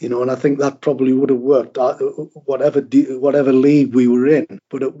pitch. And I think that probably would have worked whatever league we were in.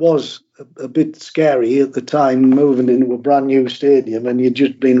 But it was a bit scary at the time moving into a brand new stadium and you'd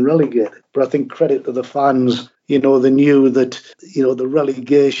just been relegated. But I think credit to the fans, they knew that, the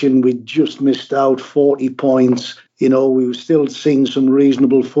relegation, we'd just missed out 40 points. We were still seeing some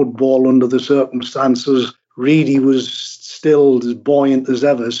reasonable football under the circumstances. Reedy was still as buoyant as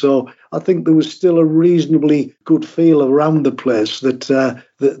ever. So I think there was still a reasonably good feel around the place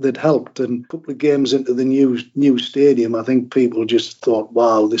that helped. And a couple of games into the new stadium, I think people just thought,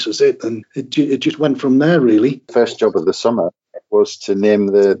 wow, this is it. And it just went from there, really. First job of the summer was to name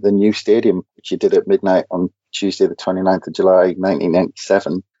the new stadium, which you did at midnight on Tuesday, the 29th of July,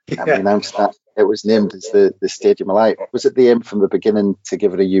 1997. And we announced that it was named as the Stadium of Light. Was it the aim from the beginning to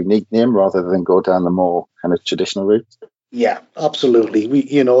give it a unique name rather than go down the more kind of traditional route? Yeah, absolutely.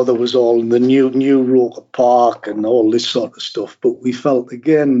 There was all the new Roker Park and all this sort of stuff. But we felt,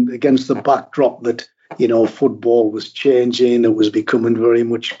 again, against the backdrop that, football was changing. It was becoming very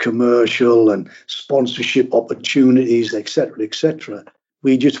much commercial and sponsorship opportunities, etc., etc.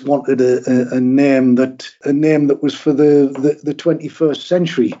 We just wanted a name that was for the 21st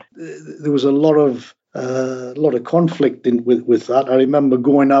century. There was a lot of conflict with that. I remember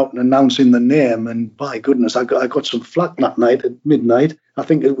going out and announcing the name, and by goodness, I got some flack that night at midnight. I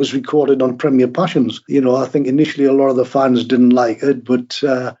think it was recorded on Premier Passions. I think initially a lot of the fans didn't like it, but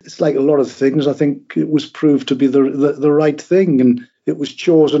it's like a lot of things. I think it was proved to be the right thing, and it was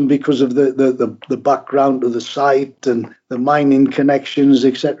chosen because of the background of the site and the mining connections,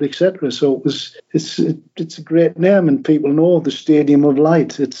 etc., etc. So it's a great name, and people know the Stadium of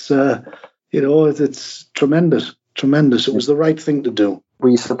Light. It's it's tremendous. It was the right thing to do. Were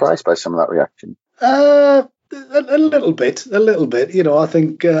you surprised by some of that reaction? A little bit. You know, I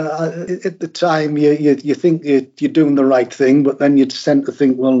think at the time you think you're doing the right thing, but then you tend to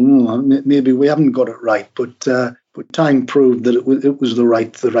think, well, maybe we haven't got it right. But time proved that it was the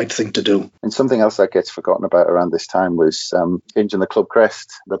right thing to do. And something else that gets forgotten about around this time was changing the club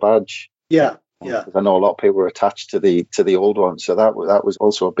crest, the badge. Yeah. I know a lot of people were attached to the old one, so that was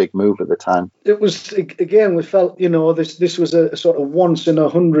also a big move at the time. It was, again, we felt, you know, this was a sort of once in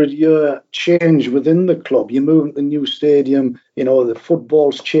 100-year change within the club. You move into the new stadium, you know, the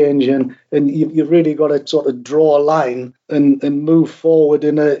football's changing, and you really got to sort of draw a line and move forward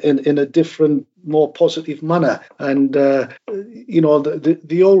in a different, more positive manner. And you know,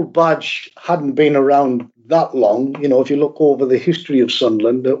 the old badge hadn't been around that long. You know, if you look over the history of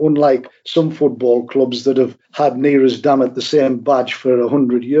Sunderland, unlike some football clubs that have had near as damn it the same badge for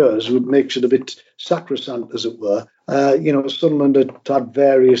 100 years, which makes it a bit sacrosanct, as it were. You know, Sunderland had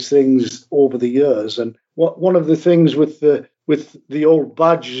various things over the years, and one of the things with the old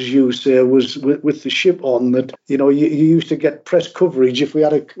badge, as you say, was with the ship on, that, you know, you used to get press coverage. If we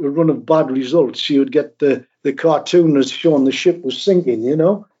had a run of bad results, you would get the cartooners showing the ship was sinking. You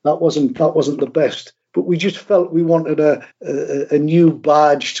know, that wasn't the best. But we just felt we wanted a new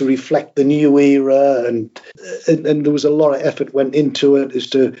badge to reflect the new era, and there was a lot of effort went into it as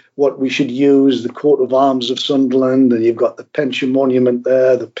to what we should use. The coat of arms of Sunderland, and you've got the pension monument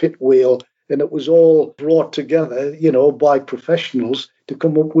there, the pit wheel, and it was all brought together, you know, by professionals to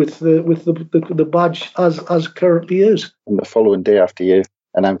come up with the badge as currently is. And the following day after you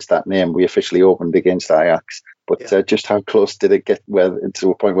announced that name, we officially opened against Ajax. But just how close did it get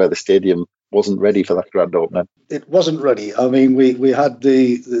to a point where the stadium wasn't ready for that grand opening? It wasn't ready. I mean, we had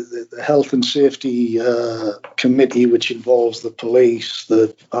the health and safety committee, which involves the police,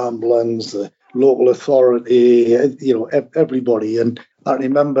 the ambulance, the local authority, you know, everybody. And I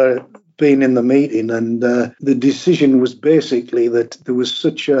remember being in the meeting, and the decision was basically that there was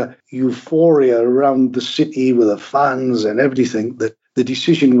such a euphoria around the city with the fans and everything, that the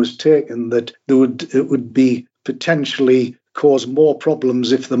decision was taken that it would be potentially cause more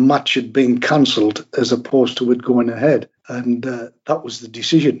problems if the match had been cancelled as opposed to it going ahead. And that was the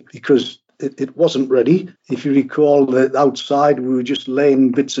decision, because it wasn't ready. If you recall, that outside we were just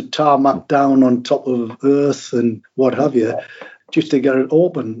laying bits of tarmac down on top of earth and what have you, just to get it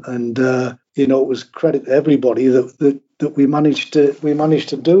open. And you know, it was credit to everybody that we managed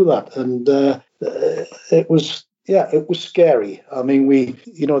to do that. And it was scary. I mean,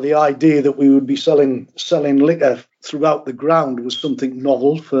 the idea that we would be selling liquor throughout the ground was something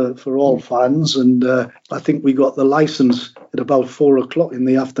novel for all fans. And I think we got the license at about 4:00 in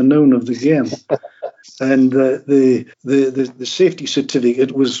the afternoon of the game. And the safety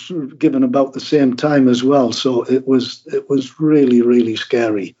certificate was given about the same time as well. So it was really, really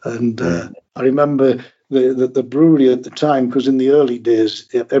scary. And I remember the brewery at the time, because in the early days,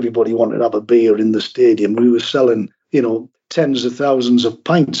 everybody wanted to have a beer in the stadium. We were selling, you know, tens of thousands of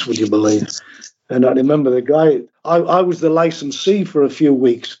pints, would you believe? And I remember the guy, I was the licensee for a few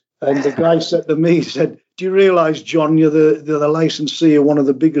weeks. And the guy said to me, he said, "Do you realise, John, you're the licensee of one of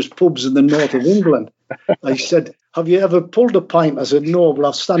the biggest pubs in the north of England?" I said, "Have you ever pulled a pint?" I said, "No, but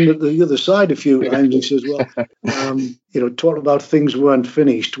I'll stand at the other side a few times." He says, "Well, talking about things weren't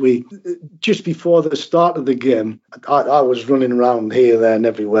finished. Just before the start of the game, I was running around here, there and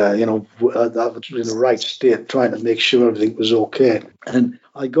everywhere. You know, I was in the right state trying to make sure everything was okay. And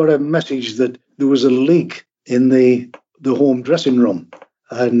I got a message that there was a leak in the home dressing room.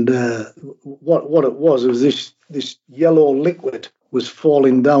 And what it was this yellow liquid was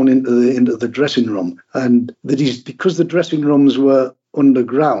falling down into the dressing room, and because the dressing rooms were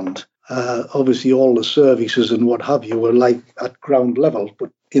underground, obviously all the services and what have you were like at ground level, but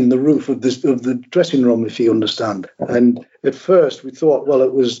in the roof of the dressing room, if you understand. And at first we thought, well,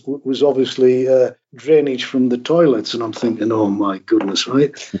 it was obviously drainage from the toilets, and I'm thinking, oh my goodness,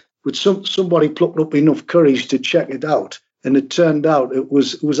 right? But somebody plucked up enough courage to check it out. And it turned out it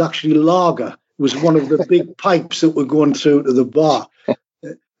was actually lager. It was one of the big pipes that were going through to the bar.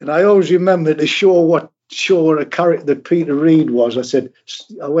 And I always remember to show what a character that Peter Reid was.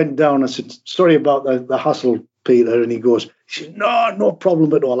 I went down, I said, "Sorry about the hassle, Peter." And he said, no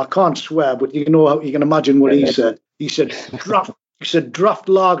problem at all. I can't swear, but you can imagine what he said. He said, draft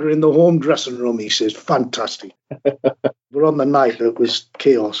lager in the home dressing room. He says, fantastic. But on the night, it was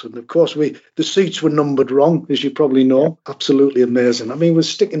chaos. And of course, the seats were numbered wrong, as you probably know. Absolutely amazing. I mean, we're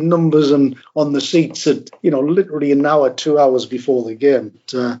sticking numbers on the seats at, literally an hour, 2 hours before the game.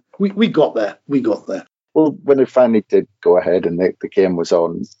 But, we got there. Well, when it finally did go ahead and the game was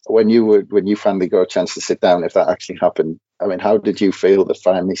on, when you finally got a chance to sit down, if that actually happened, I mean, how did you feel to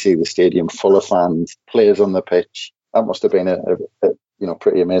finally see the stadium full of fans, players on the pitch? That must have been a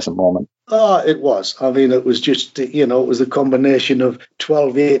pretty amazing moment. It was. I mean, it was just, it was a combination of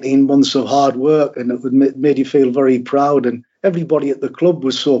 12, 18 months of hard work, and it made you feel very proud. And everybody at the club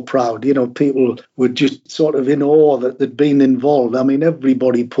was so proud. People were just sort of in awe that they'd been involved. I mean,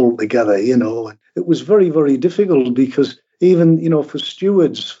 everybody pulled together, and it was very, very difficult because even, for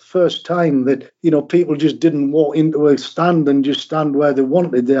stewards, first time that, people just didn't walk into a stand and just stand where they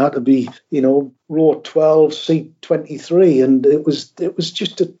wanted. They had to be, row 12, seat 23. And it was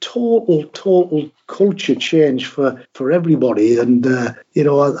just a total culture change for everybody. And,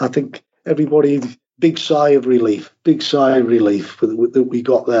 I think everybody, big sigh of relief that we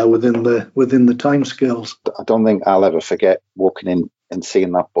got there within the timescales. I don't think I'll ever forget walking in and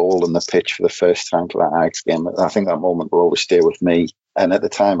seeing that ball on the pitch for the first time for that Ajax game. I think that moment will always stay with me. And at the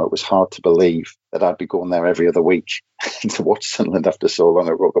time, it was hard to believe that I'd be going there every other week to watch Sunderland after so long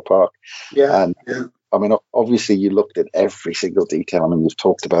at Roker Park. Yeah. I mean, obviously, you looked at every single detail. I mean, you've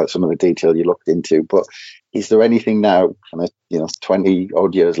talked about some of the detail you looked into, but is there anything now, kind of, 20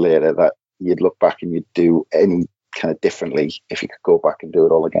 odd years later, that you'd look back and you'd do any kind of differently if you could go back and do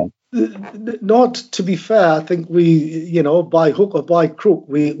it all again? Not, to be fair, I think we, by hook or by crook,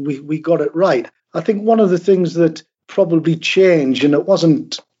 we got it right. I think one of the things that probably changed, and it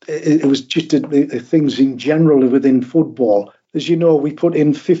was just things in general within football. As you know, we put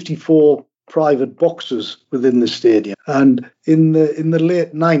in 54 private boxes within the stadium, and in the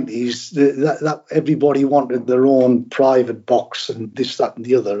late 90s, that everybody wanted their own private box and this, that, and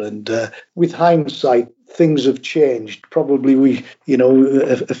the other. And with hindsight, things have changed. Probably we,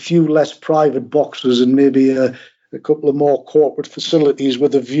 a few less private boxes and maybe a couple of more corporate facilities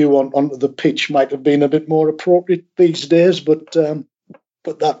with a view onto the pitch might have been a bit more appropriate these days. But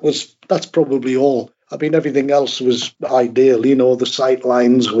that's probably all. I mean, everything else was ideal. The sight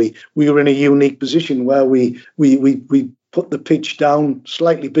lines. We were in a unique position where we put the pitch down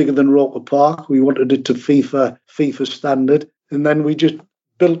slightly bigger than Roker Park. We wanted it to FIFA standard, and then we just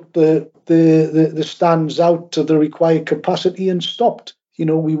built the stands out to the required capacity and stopped.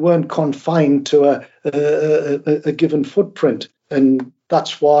 We weren't confined to a given footprint, and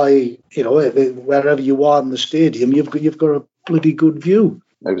that's why wherever you are in the stadium, you've got a bloody good view.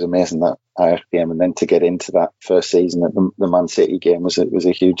 It was amazing, that Ajax game, and then to get into that first season at the Man City game was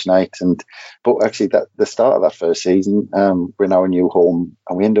a huge night. But actually, the start of that first season, we're now a new home,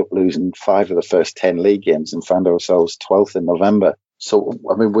 and we end up losing 5 of the first 10 league games and found ourselves 12th in November. So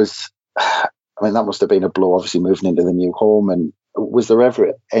I mean, that must have been a blow, obviously moving into the new home. And was there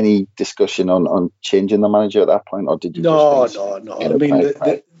ever any discussion on changing the manager at that point, or did you? No. I mean,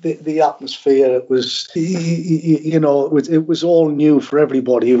 the atmosphere, it was, it was all new for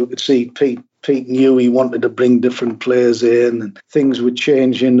everybody. We could see Pete knew he wanted to bring different players in, and things were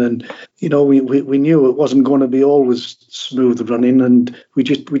changing, and we knew it wasn't going to be always smooth running, and we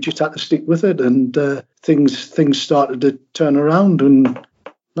just had to stick with it, and things started to turn around, and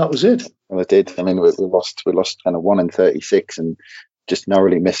that was it. Well, it did. I mean, we lost kind of 1 in 36, and just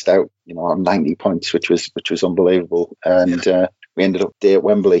narrowly missed out, on 90 points, which was unbelievable. And we ended up there at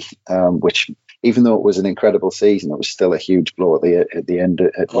Wembley, which, even though it was an incredible season, it was still a huge blow at the end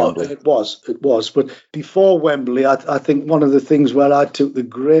at Wembley. It was. But before Wembley, I think one of the things where I took the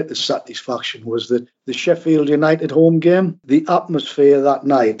greatest satisfaction was that the Sheffield United home game, the atmosphere that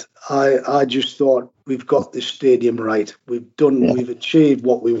night, I just thought, we've got this stadium right. We've achieved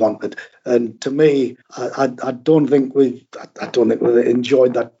what we wanted. And to me, I don't think we've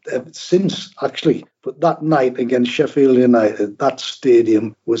enjoyed that since, actually. But that night against Sheffield United, that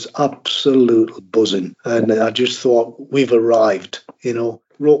stadium was absolutely buzzing. And I just thought, we've arrived.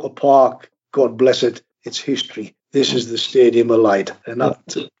 Roker Park, God bless it, it's history. This is the Stadium of Light. And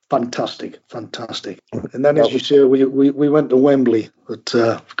that's fantastic. And then, as you say, we went to Wembley. But,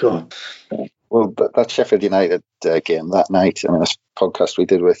 God. Well, that Sheffield United game that night, I mean, this podcast we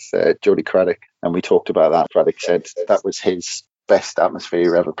did with Jody Craddock, and we talked about that. Craddock said that was his best atmosphere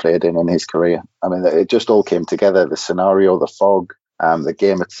he ever played in his career. I mean, it just all came together. The scenario, the fog, the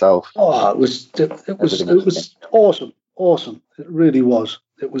game itself. Oh, it was awesome. It really was.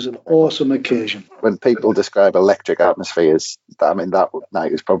 It was an awesome occasion. When people describe electric atmospheres, I mean, that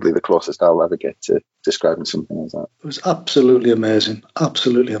night is probably the closest I'll ever get to describing something like that. It was absolutely amazing.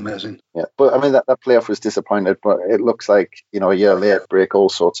 Yeah, but I mean, that playoff was disappointed, but it looks like, a year later, break all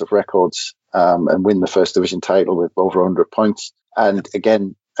sorts of records and win the First Division title with over 100 points. And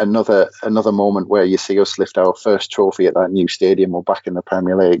again, another moment where you see us lift our first trophy at that new stadium. We're back in the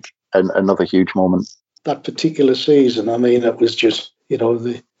Premier League, and another huge moment. That particular season, I mean, it was just, you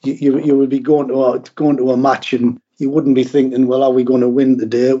would be going to a match, and you wouldn't be thinking, well, are we going to win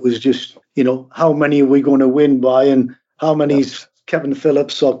today? It was just, how many are we going to win by, and how many is Kevin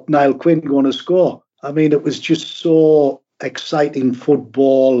Phillips or Niall Quinn going to score? I mean, it was just so exciting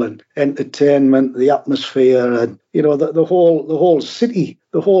football and entertainment, the atmosphere, and the whole city,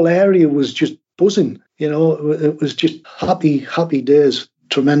 the whole area was just buzzing. It was just happy days.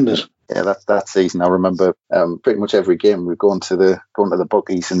 Tremendous. Yeah, that season I remember pretty much every game we're going to the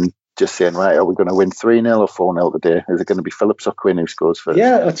bookies and just saying, right, are we going to win 3-0 or 4-0 today? Is it going to be Phillips or Quinn who scores first?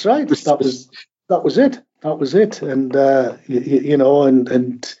 Yeah, that's right. That was it. That was it. And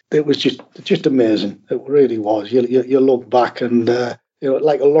and it was just amazing. It really was. You look back and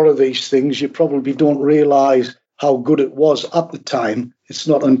like a lot of these things, you probably don't realise how good it was at the time. It's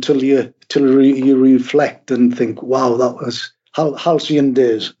not until you reflect and think, wow, that was halcyon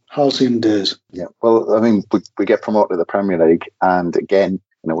days. Yeah. Well, I mean, we get promoted to the Premier League, and again,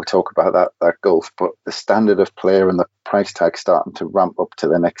 we talk about that gulf, but the standard of player and the price tag starting to ramp up to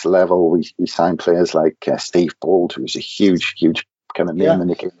the next level. We signed players like Steve Bold, who's a huge kind of name in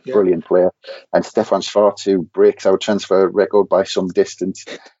the game, brilliant player, and Stefan Schwarz, who breaks our transfer record by some distance.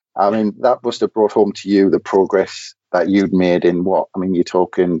 I mean, that must have brought home to you the progress that you'd made in what? I mean, you're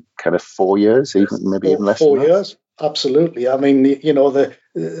talking kind of 4 years, even less. 4 years. Absolutely. I mean,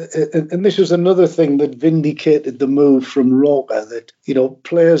 and this was another thing that vindicated the move from Roker, that,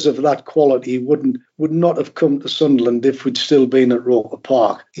 players of that quality would not have come to Sunderland if we'd still been at Roker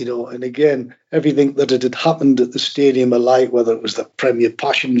Park, and again, everything that had happened at the Stadium of Light, whether it was the Premier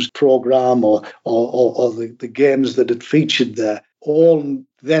Passions programme or the games that had featured there, all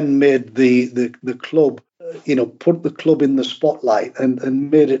then made the club, put the club in the spotlight and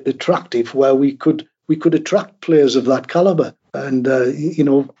made it attractive where we could attract players of that caliber. And,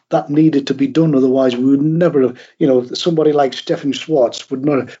 that needed to be done. Otherwise, we would never have, somebody like Stefan Schwarz would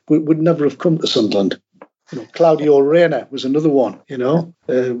never have come to Sunderland. Claudio Reyna was another one,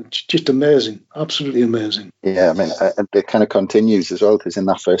 just amazing, absolutely amazing. Yeah, I mean, it kind of continues as well, because in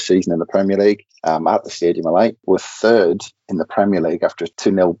that first season in the Premier League, at the Stadium of Light, we're third in the Premier League after a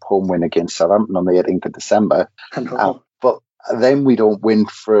 2-0 home win against Southampton on the 18th of December. But then we don't win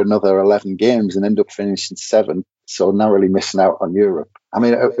for another 11 games and end up finishing 7th, so narrowly missing out on Europe. I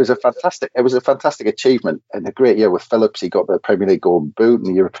mean, it was a fantastic achievement and a great year with Phillips. He got the Premier League Golden Boot and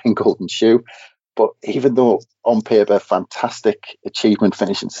the European Golden Shoe. But even though on paper, fantastic achievement,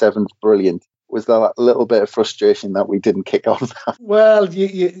 finishing 7th, brilliant, was there that little bit of frustration that we didn't kick on? Well,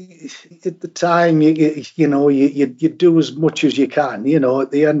 you at the time, you do as much as you can.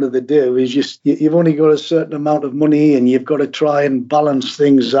 At the end of the day, it's just you've only got a certain amount of money, and you've got to try and balance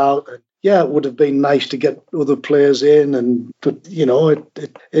things out. Yeah, it would have been nice to get other players in, but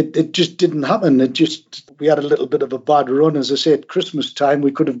it just didn't happen. We had a little bit of a bad run. As I say, at Christmas time,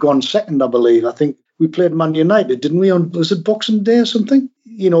 we could have gone second, I believe. I think we played Man United, didn't we? Was it Boxing Day or something?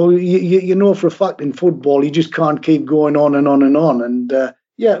 You know for a fact in football, you just can't keep going on and on and on. And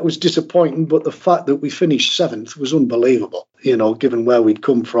it was disappointing, but the fact that we finished 7th was unbelievable, given where we'd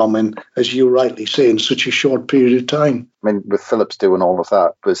come from, and as you rightly say, in such a short period of time. I mean, with Phillips doing all of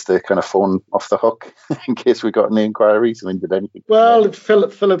that, was the kind of phone off the hook in case we got any inquiries? I mean, did anything? Well,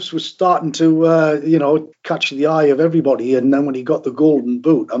 Phillips was starting to, catch the eye of everybody. And then when he got the Golden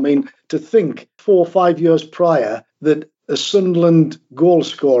Boot, I mean, to think 4 or 5 years prior that a Sunderland goal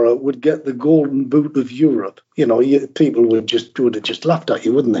scorer would get the Golden Boot of Europe, people would have just laughed at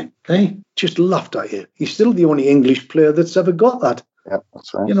you, wouldn't they? Hey, just laughed at you. He's still the only English player that's ever got that. Yeah,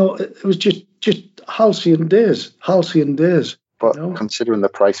 that's right. It was just halcyon days. But considering the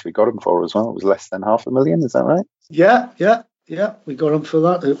price we got him for as well, it was less than $500,000, is that right? Yeah, we got him for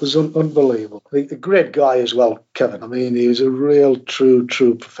that. It was unbelievable. A great guy as well, Kevin. I mean, he was a real, true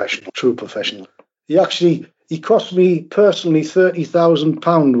professional. He cost me personally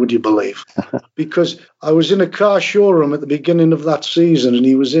 £30,000, would you believe? Because I was in a car showroom at the beginning of that season, and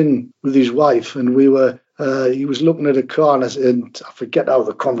he was in with his wife, and he was looking at a car, and I forget how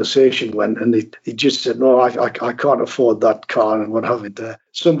the conversation went, and he just said, no, I can't afford that car, and what have it.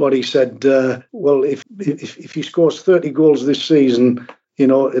 Somebody said, well, if he scores 30 goals this season,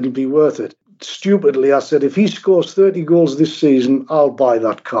 it'll be worth it. Stupidly, I said, if he scores 30 goals this season, I'll buy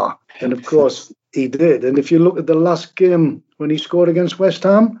that car. And of course, he did. And if you look at the last game when he scored against West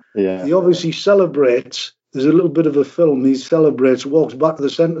Ham, he obviously celebrates. There's a little bit of a film. He celebrates, walks back to the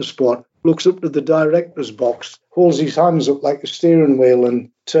centre spot, looks up to the director's box, holds his hands up like a steering wheel and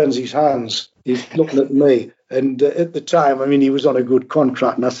turns his hands. He's looking at me. And at the time, I mean, he was on a good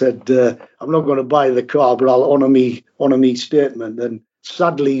contract. And I said, I'm not going to buy the car, but I'll honour me statement. And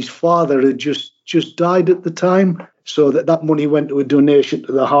sadly, his father had just died at the time. So that money went to a donation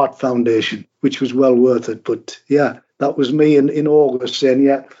to the Heart Foundation, which was well worth it. But yeah, that was me in August saying,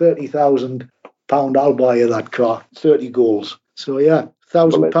 yeah, £30,000, I'll buy you that car, 30 goals. So yeah,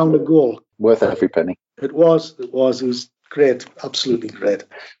 £1,000 a goal. Worth every penny. It was great, absolutely great.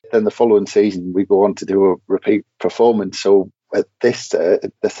 Then the following season, we go on to do a repeat performance. So at this,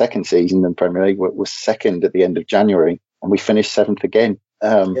 the second season in Premier League was second at the end of January, and we finished seventh again.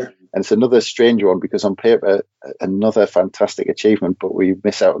 And it's another strange one because on paper, another fantastic achievement, but we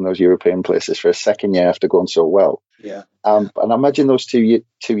miss out on those European places for a second year after going so well. Yeah. And I imagine those 2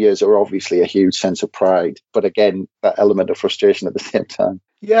 years are obviously a huge sense of pride, but again, that element of frustration at the same time.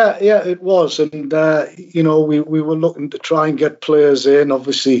 Yeah, it was. And, we were looking to try and get players in.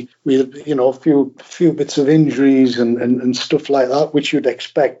 Obviously, we had, a few bits of injuries and stuff like that, which you'd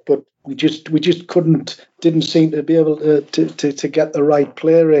expect. But we just didn't seem to be able to get the right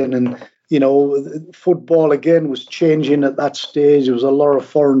player in. And, football, again, was changing at that stage. There was a lot of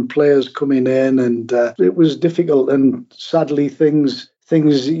foreign players coming in, and it was difficult. And sadly, things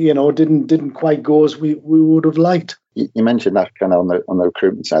didn't quite go as we would have liked. You mentioned that kind of on the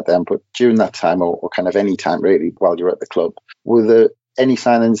recruitment side then, but during that time or kind of any time really while you were at the club, were there any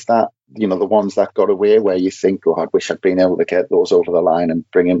signings that, the ones that got away where you think, I wish I'd been able to get those over the line and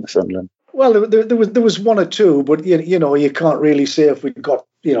bring in to Sunderland? Well, there was one or two, but you can't really say if we'd got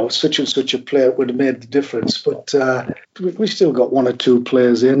such and such a player it would have made the difference. But we still got one or two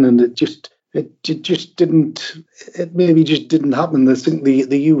players in, and it maybe just didn't happen. I think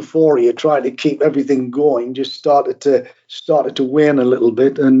the euphoria trying to keep everything going just started to wane a little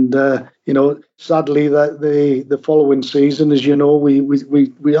bit, and sadly that the following season, as you know,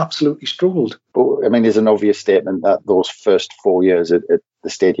 we absolutely struggled. But I mean, there's an obvious statement that those first 4 years at the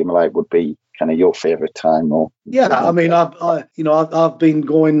Stadium of Light would be kind of your favourite time, or? Yeah, I mean, I've been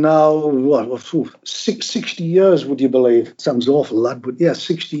going now 60 years. Would you believe? It sounds awful, lad, but yeah,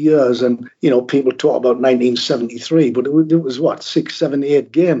 60 years. And people talk about 1973, but it was 6, 7,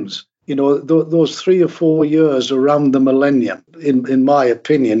 8 games. Those 3 or 4 years around the millennium, in my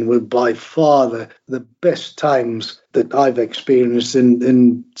opinion, were by far the best times that I've experienced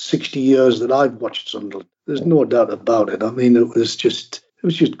in 60 years that I've watched Sunderland. There's no doubt about it. I mean, it was just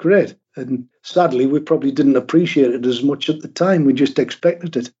great. And sadly, we probably didn't appreciate it as much at the time. We just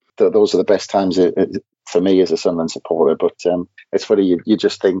expected it. Those are the best times for me as a Sunderland supporter. But it's funny, you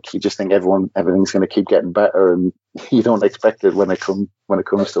just think everything's going to keep getting better, and you don't expect it when it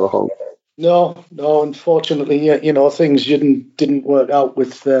comes to a halt. No. Unfortunately, things didn't work out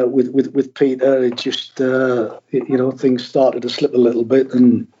with Peter. It just things started to slip a little bit,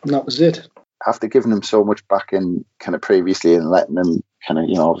 and that was it. After giving him so much back in kind of previously and letting him kind of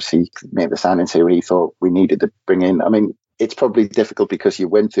obviously make the signings here he thought we needed to bring in. I mean, it's probably difficult because you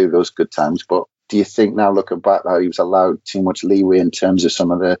went through those good times, but do you think now looking back that he was allowed too much leeway in terms of some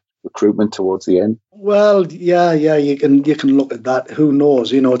of the recruitment towards the end? Well, yeah, you can look at that. Who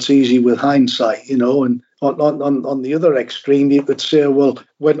knows? It's easy with hindsight, and on the other extreme, you could say, well,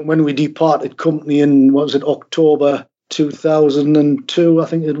 when we departed company in, what was it, October 2002, I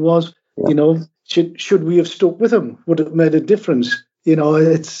think it was, yeah. Should we have stuck with him? Would it have made a difference?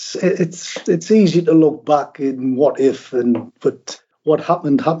 It's easy to look back in what if, but what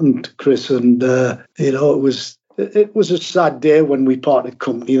happened, Chris, and it was a sad day when we parted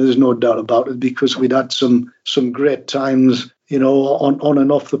company. There's no doubt about it, because we'd had some great times, on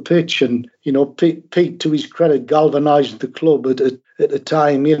and off the pitch, and Pete, to his credit, galvanised the club at a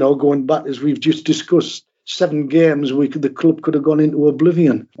time, going back, as we've just discussed, 7 games, the club could have gone into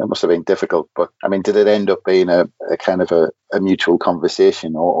oblivion. It must have been difficult, but I mean, did it end up being a kind of a mutual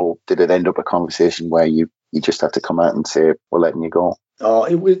conversation, or did it end up a conversation where you just had to come out and say, we're letting you go? Oh,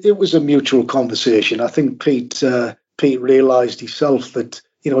 it was a mutual conversation. I think Pete realised himself that,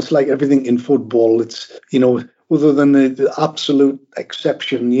 it's like everything in football. It's, other than the absolute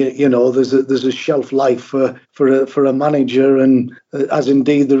exception, there's a shelf life for a manager, and as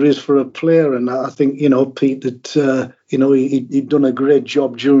indeed there is for a player. And I think Pete that he'd done a great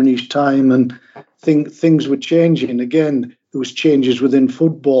job during his time, and things were changing. Again, there was changes within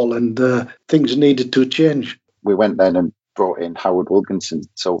football, and things needed to change. We went then and brought in Howard Wilkinson.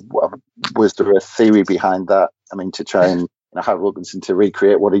 So was there a theory behind that? I mean, to try and Howard Wilkinson to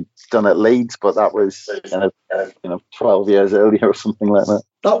recreate what he'd done at Leeds, but that was 12 years earlier or something like that.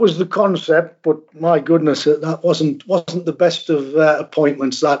 That was the concept, but my goodness, that wasn't the best of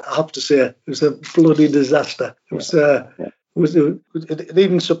appointments. That I have to say, it was a bloody disaster. It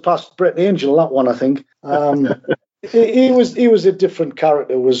even surpassed Brett Angel, that one, I think. He was a different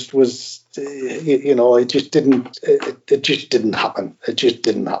character. It just didn't happen.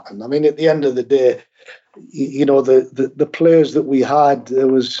 I mean, at the end of the day, the players that we had,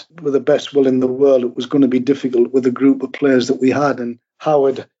 with the best will in the world, it was going to be difficult with the group of players that we had. And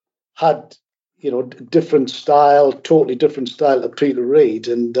Howard had, totally different style to Peter Reid,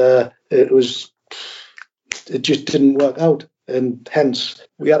 and it just didn't work out. And hence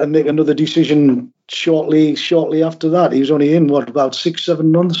we had to make another decision shortly after that. He was only in about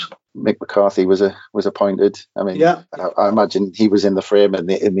 6-7 months. Mick McCarthy was appointed. I mean, yeah. I imagine he was in the frame in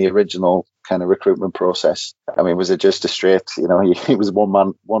the original kind of recruitment process. I mean, was it just a straight? He was one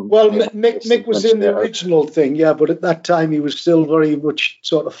man. Mick was in the original thing, yeah. But at that time, he was still very much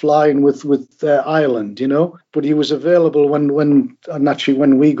sort of flying with Ireland, But he was available when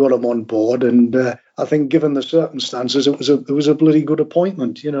we got him on board, and I think, given the circumstances, it was a bloody good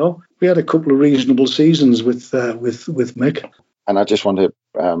appointment. We had a couple of reasonable seasons with Mick. And I just want to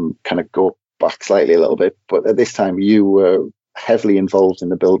kind of go back slightly a little bit, but at this time you were heavily involved in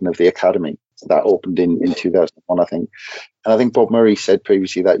the building of the academy that opened in 2001, I think. And I think Bob Murray said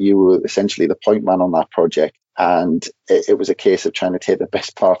previously that you were essentially the point man on that project, and it was a case of trying to take the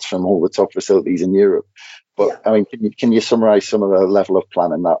best parts from all the top facilities in Europe. But yeah. I mean, can you summarise some of the level of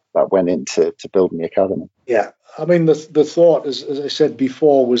planning that went into building the academy? Yeah. I mean, the thought, as I said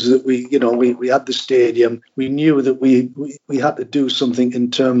before, was that we had the stadium. We knew that we had to do something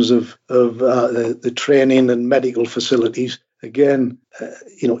in terms of the training and medical facilities. Again,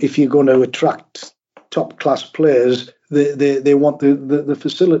 if you're going to attract top class players, they want the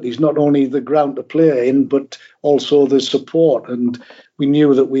facilities, not only the ground to play in, but also the support. And we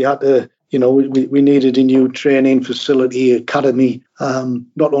knew that we had to. We needed a new training facility, academy,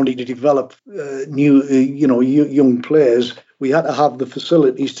 not only to develop new, young players. We had to have the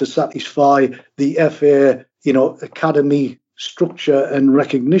facilities to satisfy the FA, academy structure and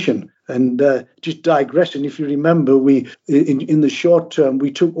recognition. And just digressing, if you remember, we in the short term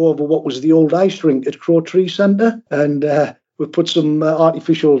we took over what was the old ice rink at Crow Tree Centre, and we put some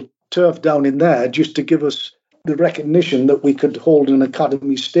artificial turf down in there just to give us the recognition that we could hold an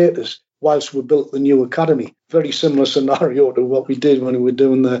academy status whilst we built the new academy. Very similar scenario to what we did when we were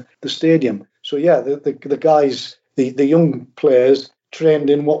doing the stadium. So yeah, the guys, the young players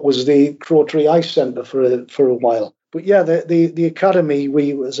trained in what was the Crow Tree Ice Centre for a while. But yeah, the academy,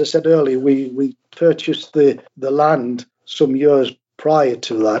 as I said earlier, we purchased the land some years prior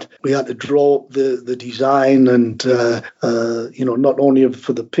to that. We had to draw up the design and, not only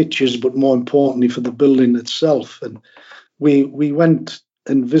for the pitches, but more importantly for the building itself. And we went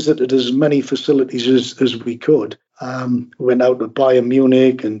and visited as many facilities as we could. We went out to Bayern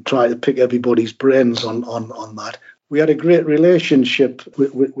Munich and tried to pick everybody's brains on that. We had a great relationship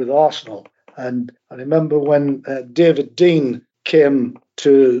with Arsenal. And I remember when David Dein came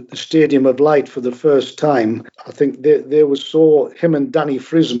to the Stadium of Light for the first time, I think him and Danny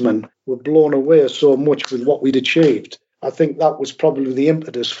Frisman were blown away so much with what we'd achieved. I think that was probably the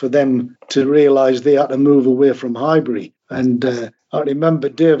impetus for them to realise they had to move away from Highbury. And I remember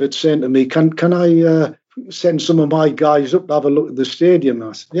David saying to me, can I send some of my guys up to have a look at the stadium?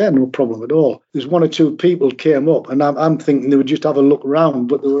 I said, yeah, no problem at all. There's one or two people came up, and I'm thinking they would just have a look around,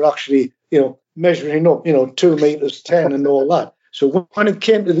 but they were actually, measuring up, 2 meters 10 and all that. So when it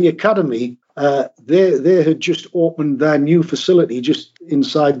came to the academy, they had just opened their new facility just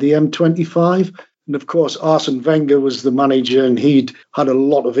inside the M25. And of course, Arsene Wenger was the manager, and he'd had a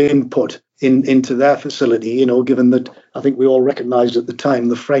lot of input into their facility, given that I think we all recognised at the time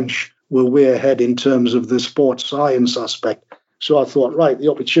the French were way ahead in terms of the sports science aspect. So I thought, right,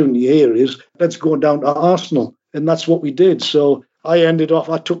 the opportunity here is let's go down to Arsenal. And that's what we did. So I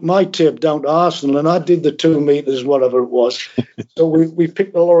took my tape down to Arsenal and I did the 2 meters, whatever it was. So we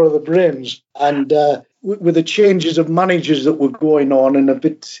picked a lot of the brains. And with the changes of managers that were going on and a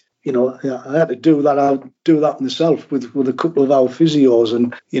bit, I had to do that. I'll do that myself with a couple of our physios.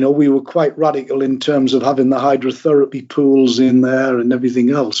 And, we were quite radical in terms of having the hydrotherapy pools in there and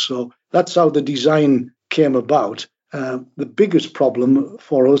everything else. So that's how the design came about. The biggest problem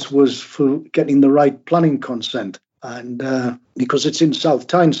for us was for getting the right planning consent. And because it's in South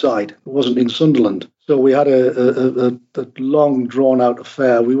Tyneside, it wasn't in Sunderland. So we had a long drawn-out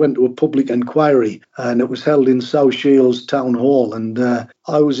affair. We went to a public inquiry, and it was held in South Shields Town Hall. And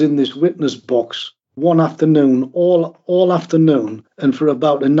I was in this witness box one afternoon, all afternoon, and for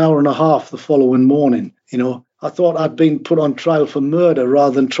about an hour and a half the following morning. I thought I'd been put on trial for murder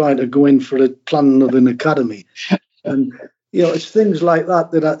rather than trying to go in for the planning of an academy. And, it's things like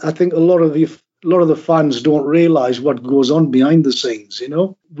that I think a lot of the fans don't realise what goes on behind the scenes,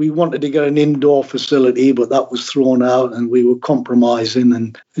 We wanted to get an indoor facility, but that was thrown out and we were compromising.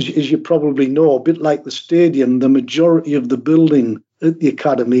 And as you probably know, a bit like the stadium, the majority of the building at the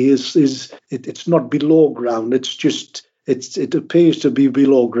academy it's not below ground. It's just it appears to be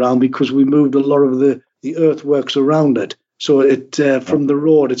below ground because we moved a lot of the earthworks around it. So it from the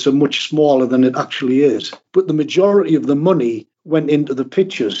road, it's a much smaller than it actually is. But the majority of the money went into the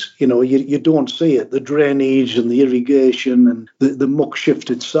pitches. You know, you don't see it. The drainage and the irrigation and the muck shift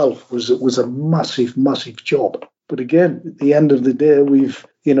itself was a massive, massive job. But again, at the end of the day,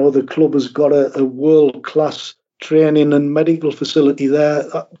 the club has got a world-class training and medical facility there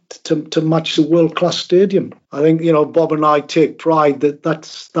to match the world-class stadium. I think, Bob and I take pride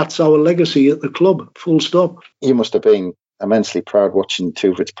that's our legacy at the club, full stop. You must have been immensely proud watching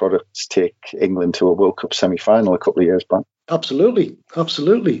two of its products take England to a World Cup semi-final a couple of years back. Absolutely.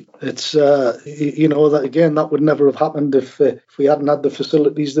 It's that again, that would never have happened if we hadn't had the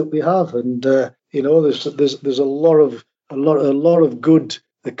facilities that we have. And there's a lot of good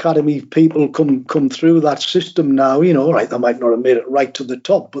academy people come through that system now. Right, they might not have made it right to the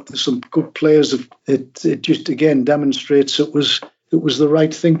top, but there's some good players. It just again demonstrates it was the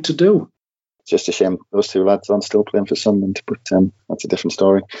right thing to do. Just a shame those two lads aren't still playing for Sunderland, but that's a different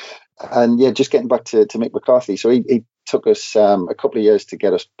story. And yeah, just getting back to Mick McCarthy. So he took us a couple of years to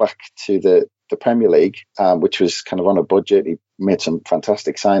get us back to the Premier League, which was kind of on a budget. He made some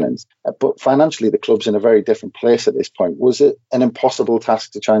fantastic signings. But financially, the club's in a very different place at this point. Was it an impossible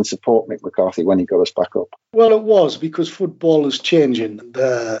task to try and support Mick McCarthy when he got us back up? Well, it was, because football is changing. And,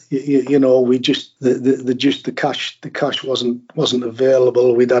 we just the cash wasn't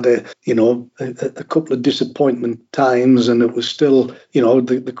available. We'd had a couple of disappointment times, and it was still,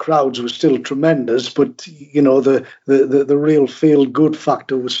 the crowds were still tremendous, but the real feel good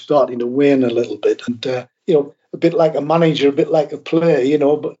factor was starting to wane a little bit. And a bit like a manager, a bit like a player,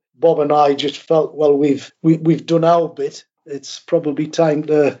 but Bob and I just felt, well, we've done our bit. It's probably time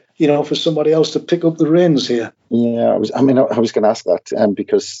to, for somebody else to pick up the reins here. Yeah, I was going to ask that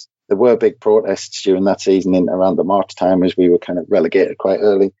because there were big protests during that season in around the March time, as we were kind of relegated quite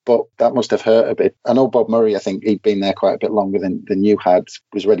early. But that must have hurt a bit. I know Bob Murray, I think he'd been there quite a bit longer than you had,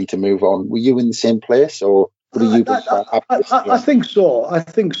 was ready to move on. Were you in the same place, or? I think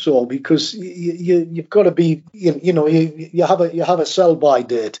so, because you've got to be, you have a sell-by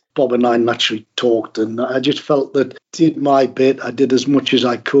date. Bob and I naturally talked, and I just felt that did my bit. I did as much as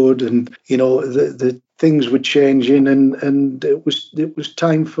I could, and the things were changing, and it was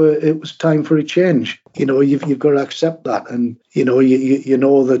time for a change. You've got to accept that, and you know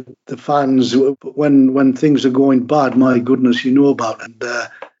that the fans, when things are going bad, my goodness, about it.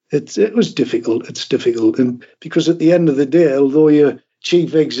 And it was difficult. It's difficult, and because at the end of the day, although you're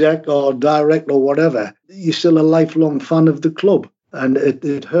chief exec or director or whatever, you're still a lifelong fan of the club, and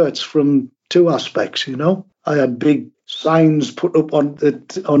it hurts from two aspects. I had big signs put up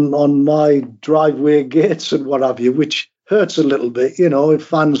on my driveway gates and what have you, which hurts a little bit. If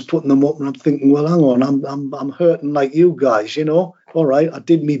fans putting them up, and I'm thinking, well, hang on, I'm hurting like you guys. All right, I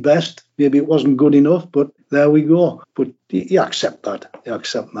did my best. Maybe it wasn't good enough, but there we go. But you accept that. Yeah,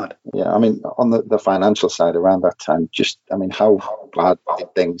 on the financial side around that time, how bad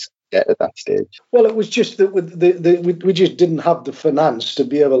did things get at that stage? Well, it was just that we just didn't have the finance to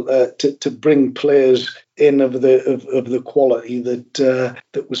be able to bring players in of the quality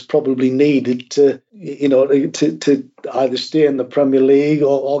that was probably needed to either stay in the Premier League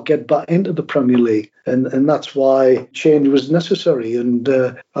or get back into the Premier League, and that's why change was necessary, and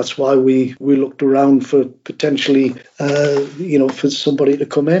that's why we looked around for potentially for somebody to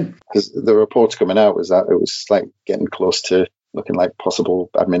come in. Because the reports coming out was that it was like getting close to looking like possible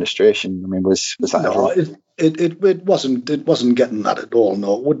administration. Was that no, it wasn't getting that at all.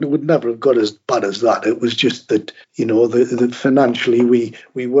 No, it would never have got as bad as that. It was just that that financially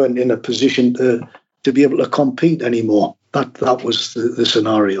we weren't in a position to be able to compete anymore. That was the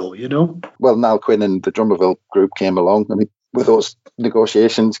scenario. Well, Niall Quinn and the Drummondville group came along. Were those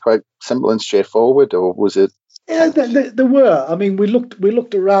negotiations quite simple and straightforward, or was it? Yeah, there were. We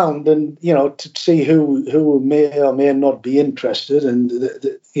looked around, and to see who may or may not be interested, and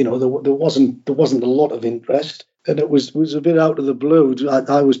there wasn't a lot of interest, and it was a bit out of the blue.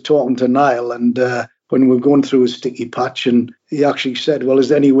 I was talking to Niall, and when we were going through a sticky patch, and he actually said, "Well, is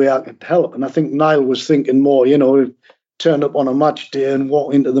there any way I can help?" And I think Niall was thinking more, turn up on a match day and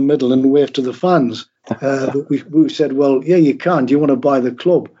walk into the middle and wave to the fans. But we said, well, yeah, you can. Do you want to buy the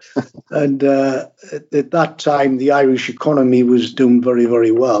club? And at that time, the Irish economy was doing very,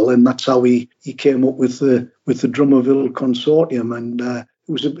 very well, and that's how he came up with the Drummondville consortium. And it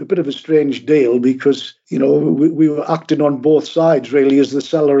was a bit of a strange deal because we were acting on both sides really, as the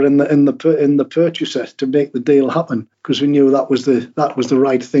seller and the purchaser, to make the deal happen, because we knew that was the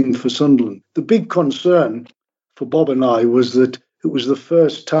right thing for Sunderland. The big concern for Bob and I was that it was the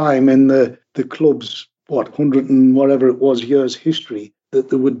first time in the club's 100 and whatever it was years history that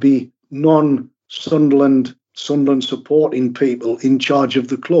there would be non-Sunderland supporting people in charge of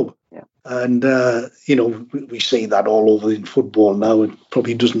the club. Yeah. And, we see that all over in football now. It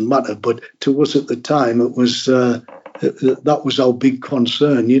probably doesn't matter. But to us at the time, it was that was our big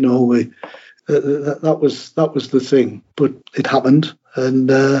concern. That was the thing. But it happened. And,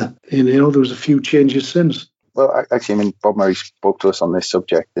 there was a few changes since. Well, actually, Bob Murray spoke to us on this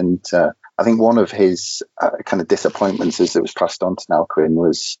subject. And I think one of his kind of disappointments as it was passed on to Niall Quinn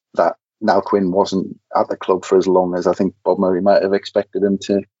was that Niall Quinn wasn't at the club for as long as I think Bob Murray might have expected him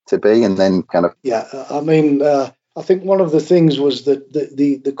to be, and then kind of... Yeah, I think one of the things was that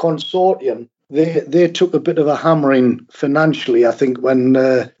the consortium, they took a bit of a hammering financially, I think, when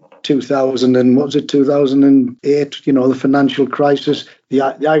 2008, the financial crisis, the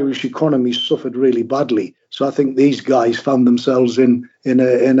Irish economy suffered really badly. So I think these guys found themselves in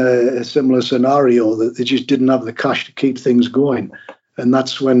a similar scenario, that they just didn't have the cash to keep things going. And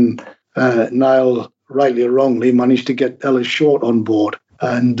that's when Niall, rightly or wrongly, managed to get Ellis Short on board.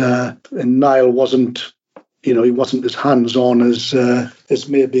 And Niall wasn't, he wasn't as hands-on as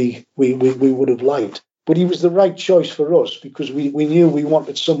maybe we would have liked. But he was the right choice for us, because we knew we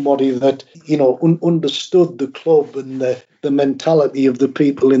wanted somebody that, understood the club and the mentality of the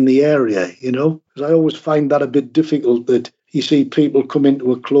people in the area, Because I always find that a bit difficult, that you see people come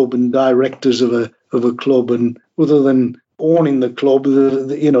into a club and directors of a club, and other than owning the club,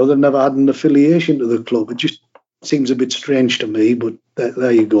 they've never had an affiliation to the club. It just seems a bit strange to me, but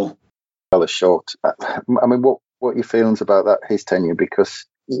there you go. Ellis Short. What are your feelings about that, his tenure? Because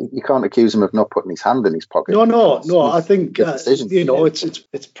you can't accuse him of not putting his hand in his pocket. No. I think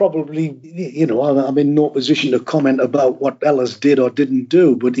it's probably I'm in no position to comment about what Ellis did or didn't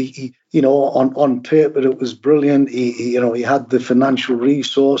do, but he on paper it was brilliant. He had the financial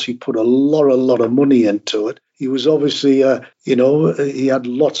resource. He put a lot of money into it. He was obviously he had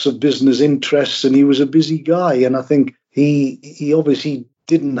lots of business interests, and he was a busy guy. And I think he obviously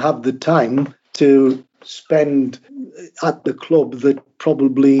didn't have the time to spend at the club that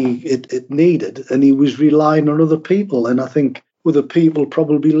probably it needed, and he was relying on other people, and I think other people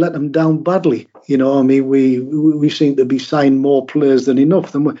probably let him down badly. We seem to be signing more players than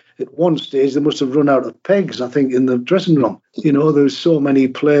enough. At one stage they must have run out of pegs, I think, in the dressing room. There was so many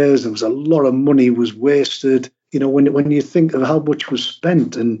players, there was a lot of money was wasted. When you think of how much was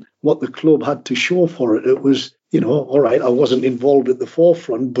spent and what the club had to show for it, it was, all right, I wasn't involved at the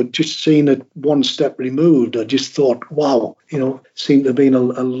forefront, but just seeing it one step removed, I just thought, wow, seemed to have been a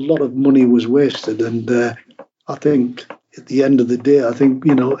lot of money was wasted. And I think at the end of the day, I think,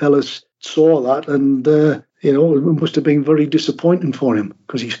 Ellis saw that, and, it must have been very disappointing for him,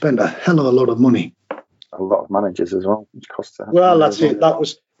 because he spent a hell of a lot of money. A lot of managers as well. Which cost well, that's it.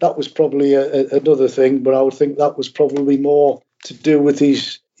 That was probably another thing, but I would think that was probably more to do with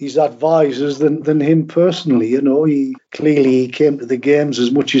his advisors than him personally. He clearly came to the games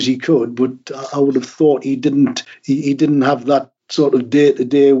as much as he could, but I would have thought he didn't have that sort of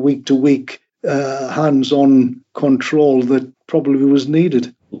day-to-day, week-to-week hands-on control that probably was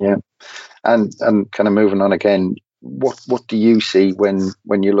needed. Yeah, and kind of moving on again, what do you see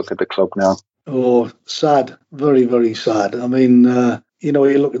when you look at the club now? Oh, sad, very, very sad. You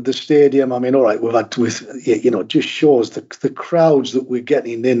look at the stadium. All right, we've had just shows the crowds that we're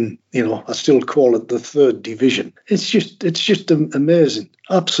getting in. I still call it the third division. It's just amazing,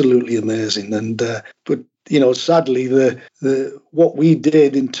 absolutely amazing. And but sadly, the what we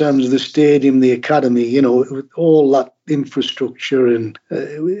did in terms of the stadium, the academy, all that infrastructure, and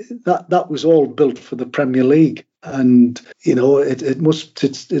that was all built for the Premier League. And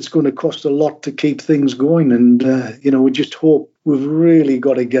it's going to cost a lot to keep things going. And we just hope. We've really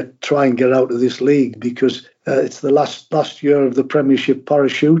got to try and get out of this league, because it's the last year of the Premiership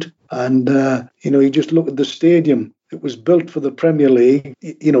parachute. And you just look at the stadium. It was built for the Premier League.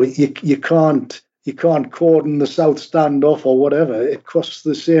 You can't cordon the South Stand off or whatever. It costs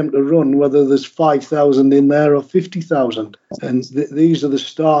the same to run whether there's 5,000 in there or 50,000. And these are the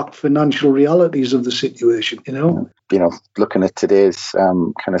stark financial realities of the situation, Looking at today's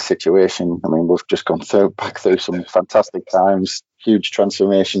kind of situation, we've just gone back through some fantastic times, huge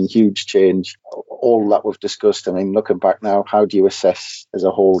transformation, huge change, all that we've discussed. Looking back now, how do you assess as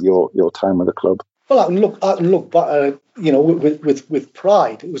a whole your time with the club? Well, I can look back, with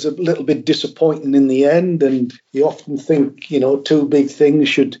pride. It was a little bit disappointing in the end, and you often think, two big things.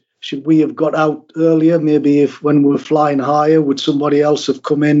 Should we have got out earlier? Maybe when we were flying higher, would somebody else have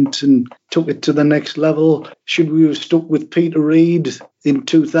come in and took it to the next level? Should we have stuck with Peter Reid in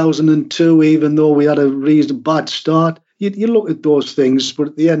 2002, even though we had a bad start? you look at those things, but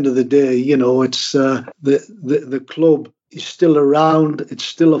at the end of the day, it's the club is still around. It's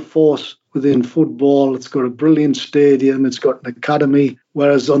still a force within football. It's got a brilliant stadium. It's got an academy.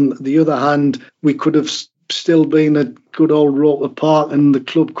 Whereas on the other hand, we could have still been at good old Roker Park and the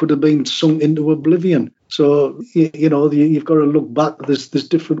club could have been sunk into oblivion. So, you've got to look back. There's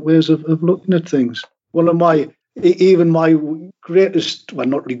different ways of looking at things. One of my greatest, well,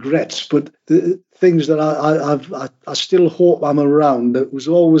 not regrets, but the things that I still hope I'm around. It was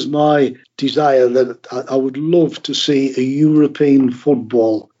always my desire that I would love to see a European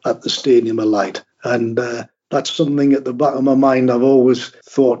football at the Stadium of Light. And that's something at the back of my mind. I've always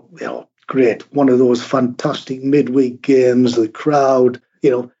thought, great, one of those fantastic midweek games, the crowd,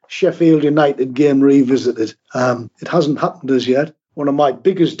 Sheffield United game revisited. It hasn't happened as yet. One of my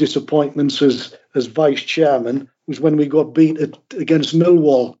biggest disappointments as vice chairman was when we got beat against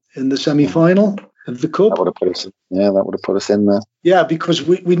Millwall in the semi-final of the Cup. That would have put us in there. Yeah, because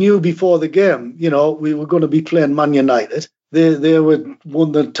we knew before the game, we were going to be playing Man United. They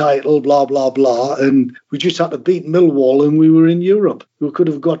won the title, blah, blah, blah, and we just had to beat Millwall and we were in Europe. We could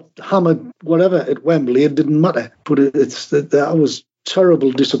have got hammered, whatever, at Wembley. It didn't matter. But that was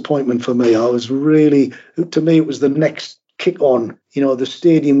terrible disappointment for me. To me, it was the next kick on. The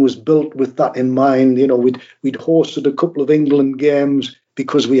stadium was built with that in mind. We'd hosted a couple of England games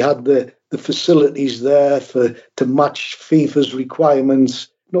because we had the facilities there to match FIFA's requirements,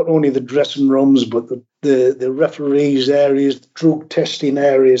 not only the dressing rooms, but the referees' areas, drug testing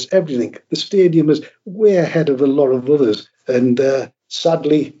areas, everything. The stadium is way ahead of a lot of others. And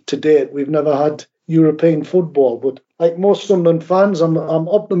sadly, to date, we've never had European football. But like most Sunderland fans, I'm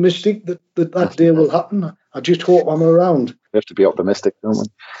optimistic that day will happen. I just hope I'm around. We have to be optimistic, don't we?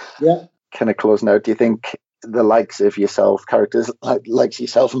 Yeah. Kind of closing out, do you think the likes of yourself, characters like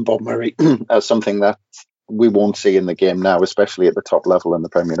yourself and Bob Murray, are something that we won't see in the game now, especially at the top level in the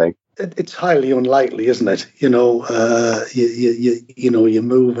Premier League? It's highly unlikely, isn't it? You're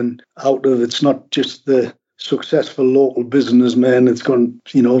moving out of, it's not just the successful local businessmen. It's gone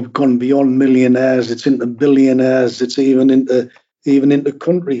beyond millionaires. It's into billionaires. It's even into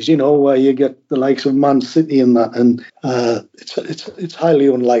countries, where you get the likes of Man City and that, and it's highly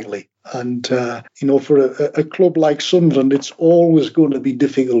unlikely. And for a club like Sunderland, it's always going to be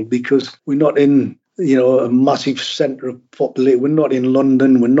difficult because we're not in a massive centre of population. We're not in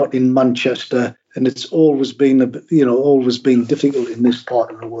London. We're not in Manchester, and it's always been difficult in this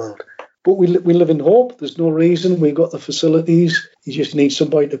part of the world. But we live in hope. There's no reason. We've got the facilities. You just need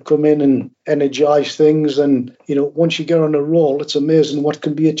somebody to come in and energise things. And, once you get on a roll, it's amazing what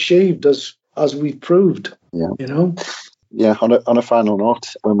can be achieved as we've proved. Yeah. Yeah, on a final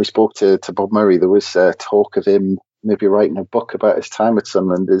note, when we spoke to Bob Murray, there was talk of him maybe writing a book about his time at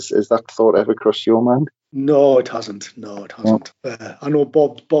Sunderland. Is that thought ever crossed your mind? No, it hasn't. Yeah. I know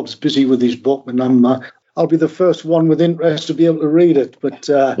Bob's busy with his book, and I'll be the first one with interest to be able to read it. But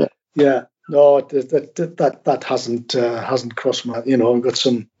yeah, no, that hasn't crossed my. I've got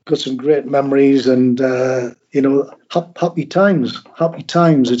some great memories and happy times. Happy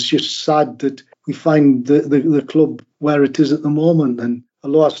times. It's just sad that we find the club where it is at the moment, and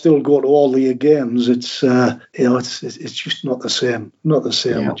although I still go to all the games, it's just not the same. Not the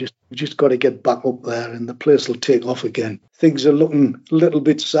same. Yeah. We just got to get back up there, and the place will take off again. Things are looking a little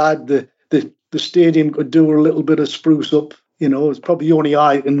bit sad. The stadium could do a little bit of spruce up. It's probably only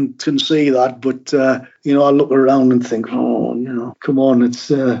I can see that, but I look around and think, come on, there's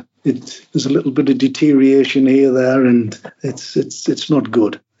a little bit of deterioration here, there, and it's not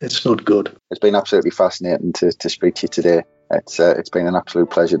good. It's not good. It's been absolutely fascinating to speak to you today. It's been an absolute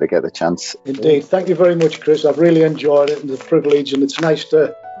pleasure to get the chance. Indeed. Thank you very much, Chris. I've really enjoyed it and the privilege, and it's nice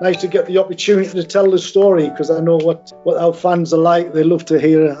to get the opportunity to tell the story, because I know what our fans are like. They love to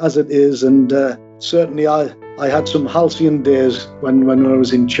hear it as it is, and certainly I had some halcyon days when I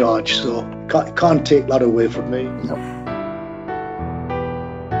was in charge, so can't take that away from me. No.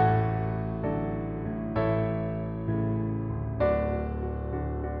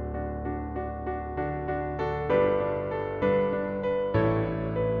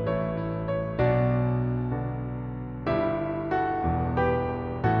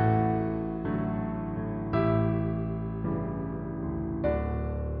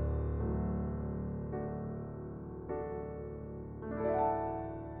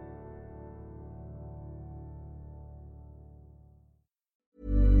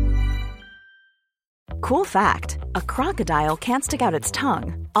 Cool fact, a crocodile can't stick out its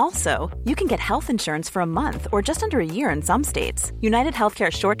tongue. Also, you can get health insurance for a month or just under a year in some states. United Healthcare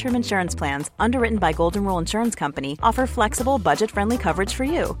short-term insurance plans, underwritten by Golden Rule Insurance Company, offer flexible, budget-friendly coverage for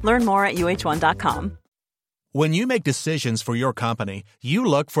you. Learn more at uh1.com. When you make decisions for your company, you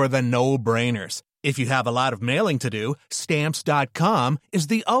look for the no-brainers. If you have a lot of mailing to do, Stamps.com is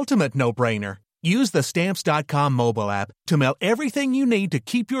the ultimate no-brainer. Use the Stamps.com mobile app to mail everything you need to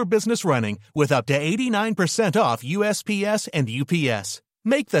keep your business running with up to 89% off USPS and UPS.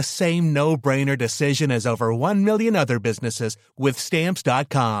 Make the same no-brainer decision as over 1 million other businesses with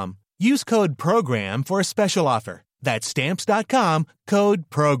Stamps.com. Use code PROGRAM for a special offer. That's Stamps.com, code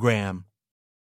PROGRAM.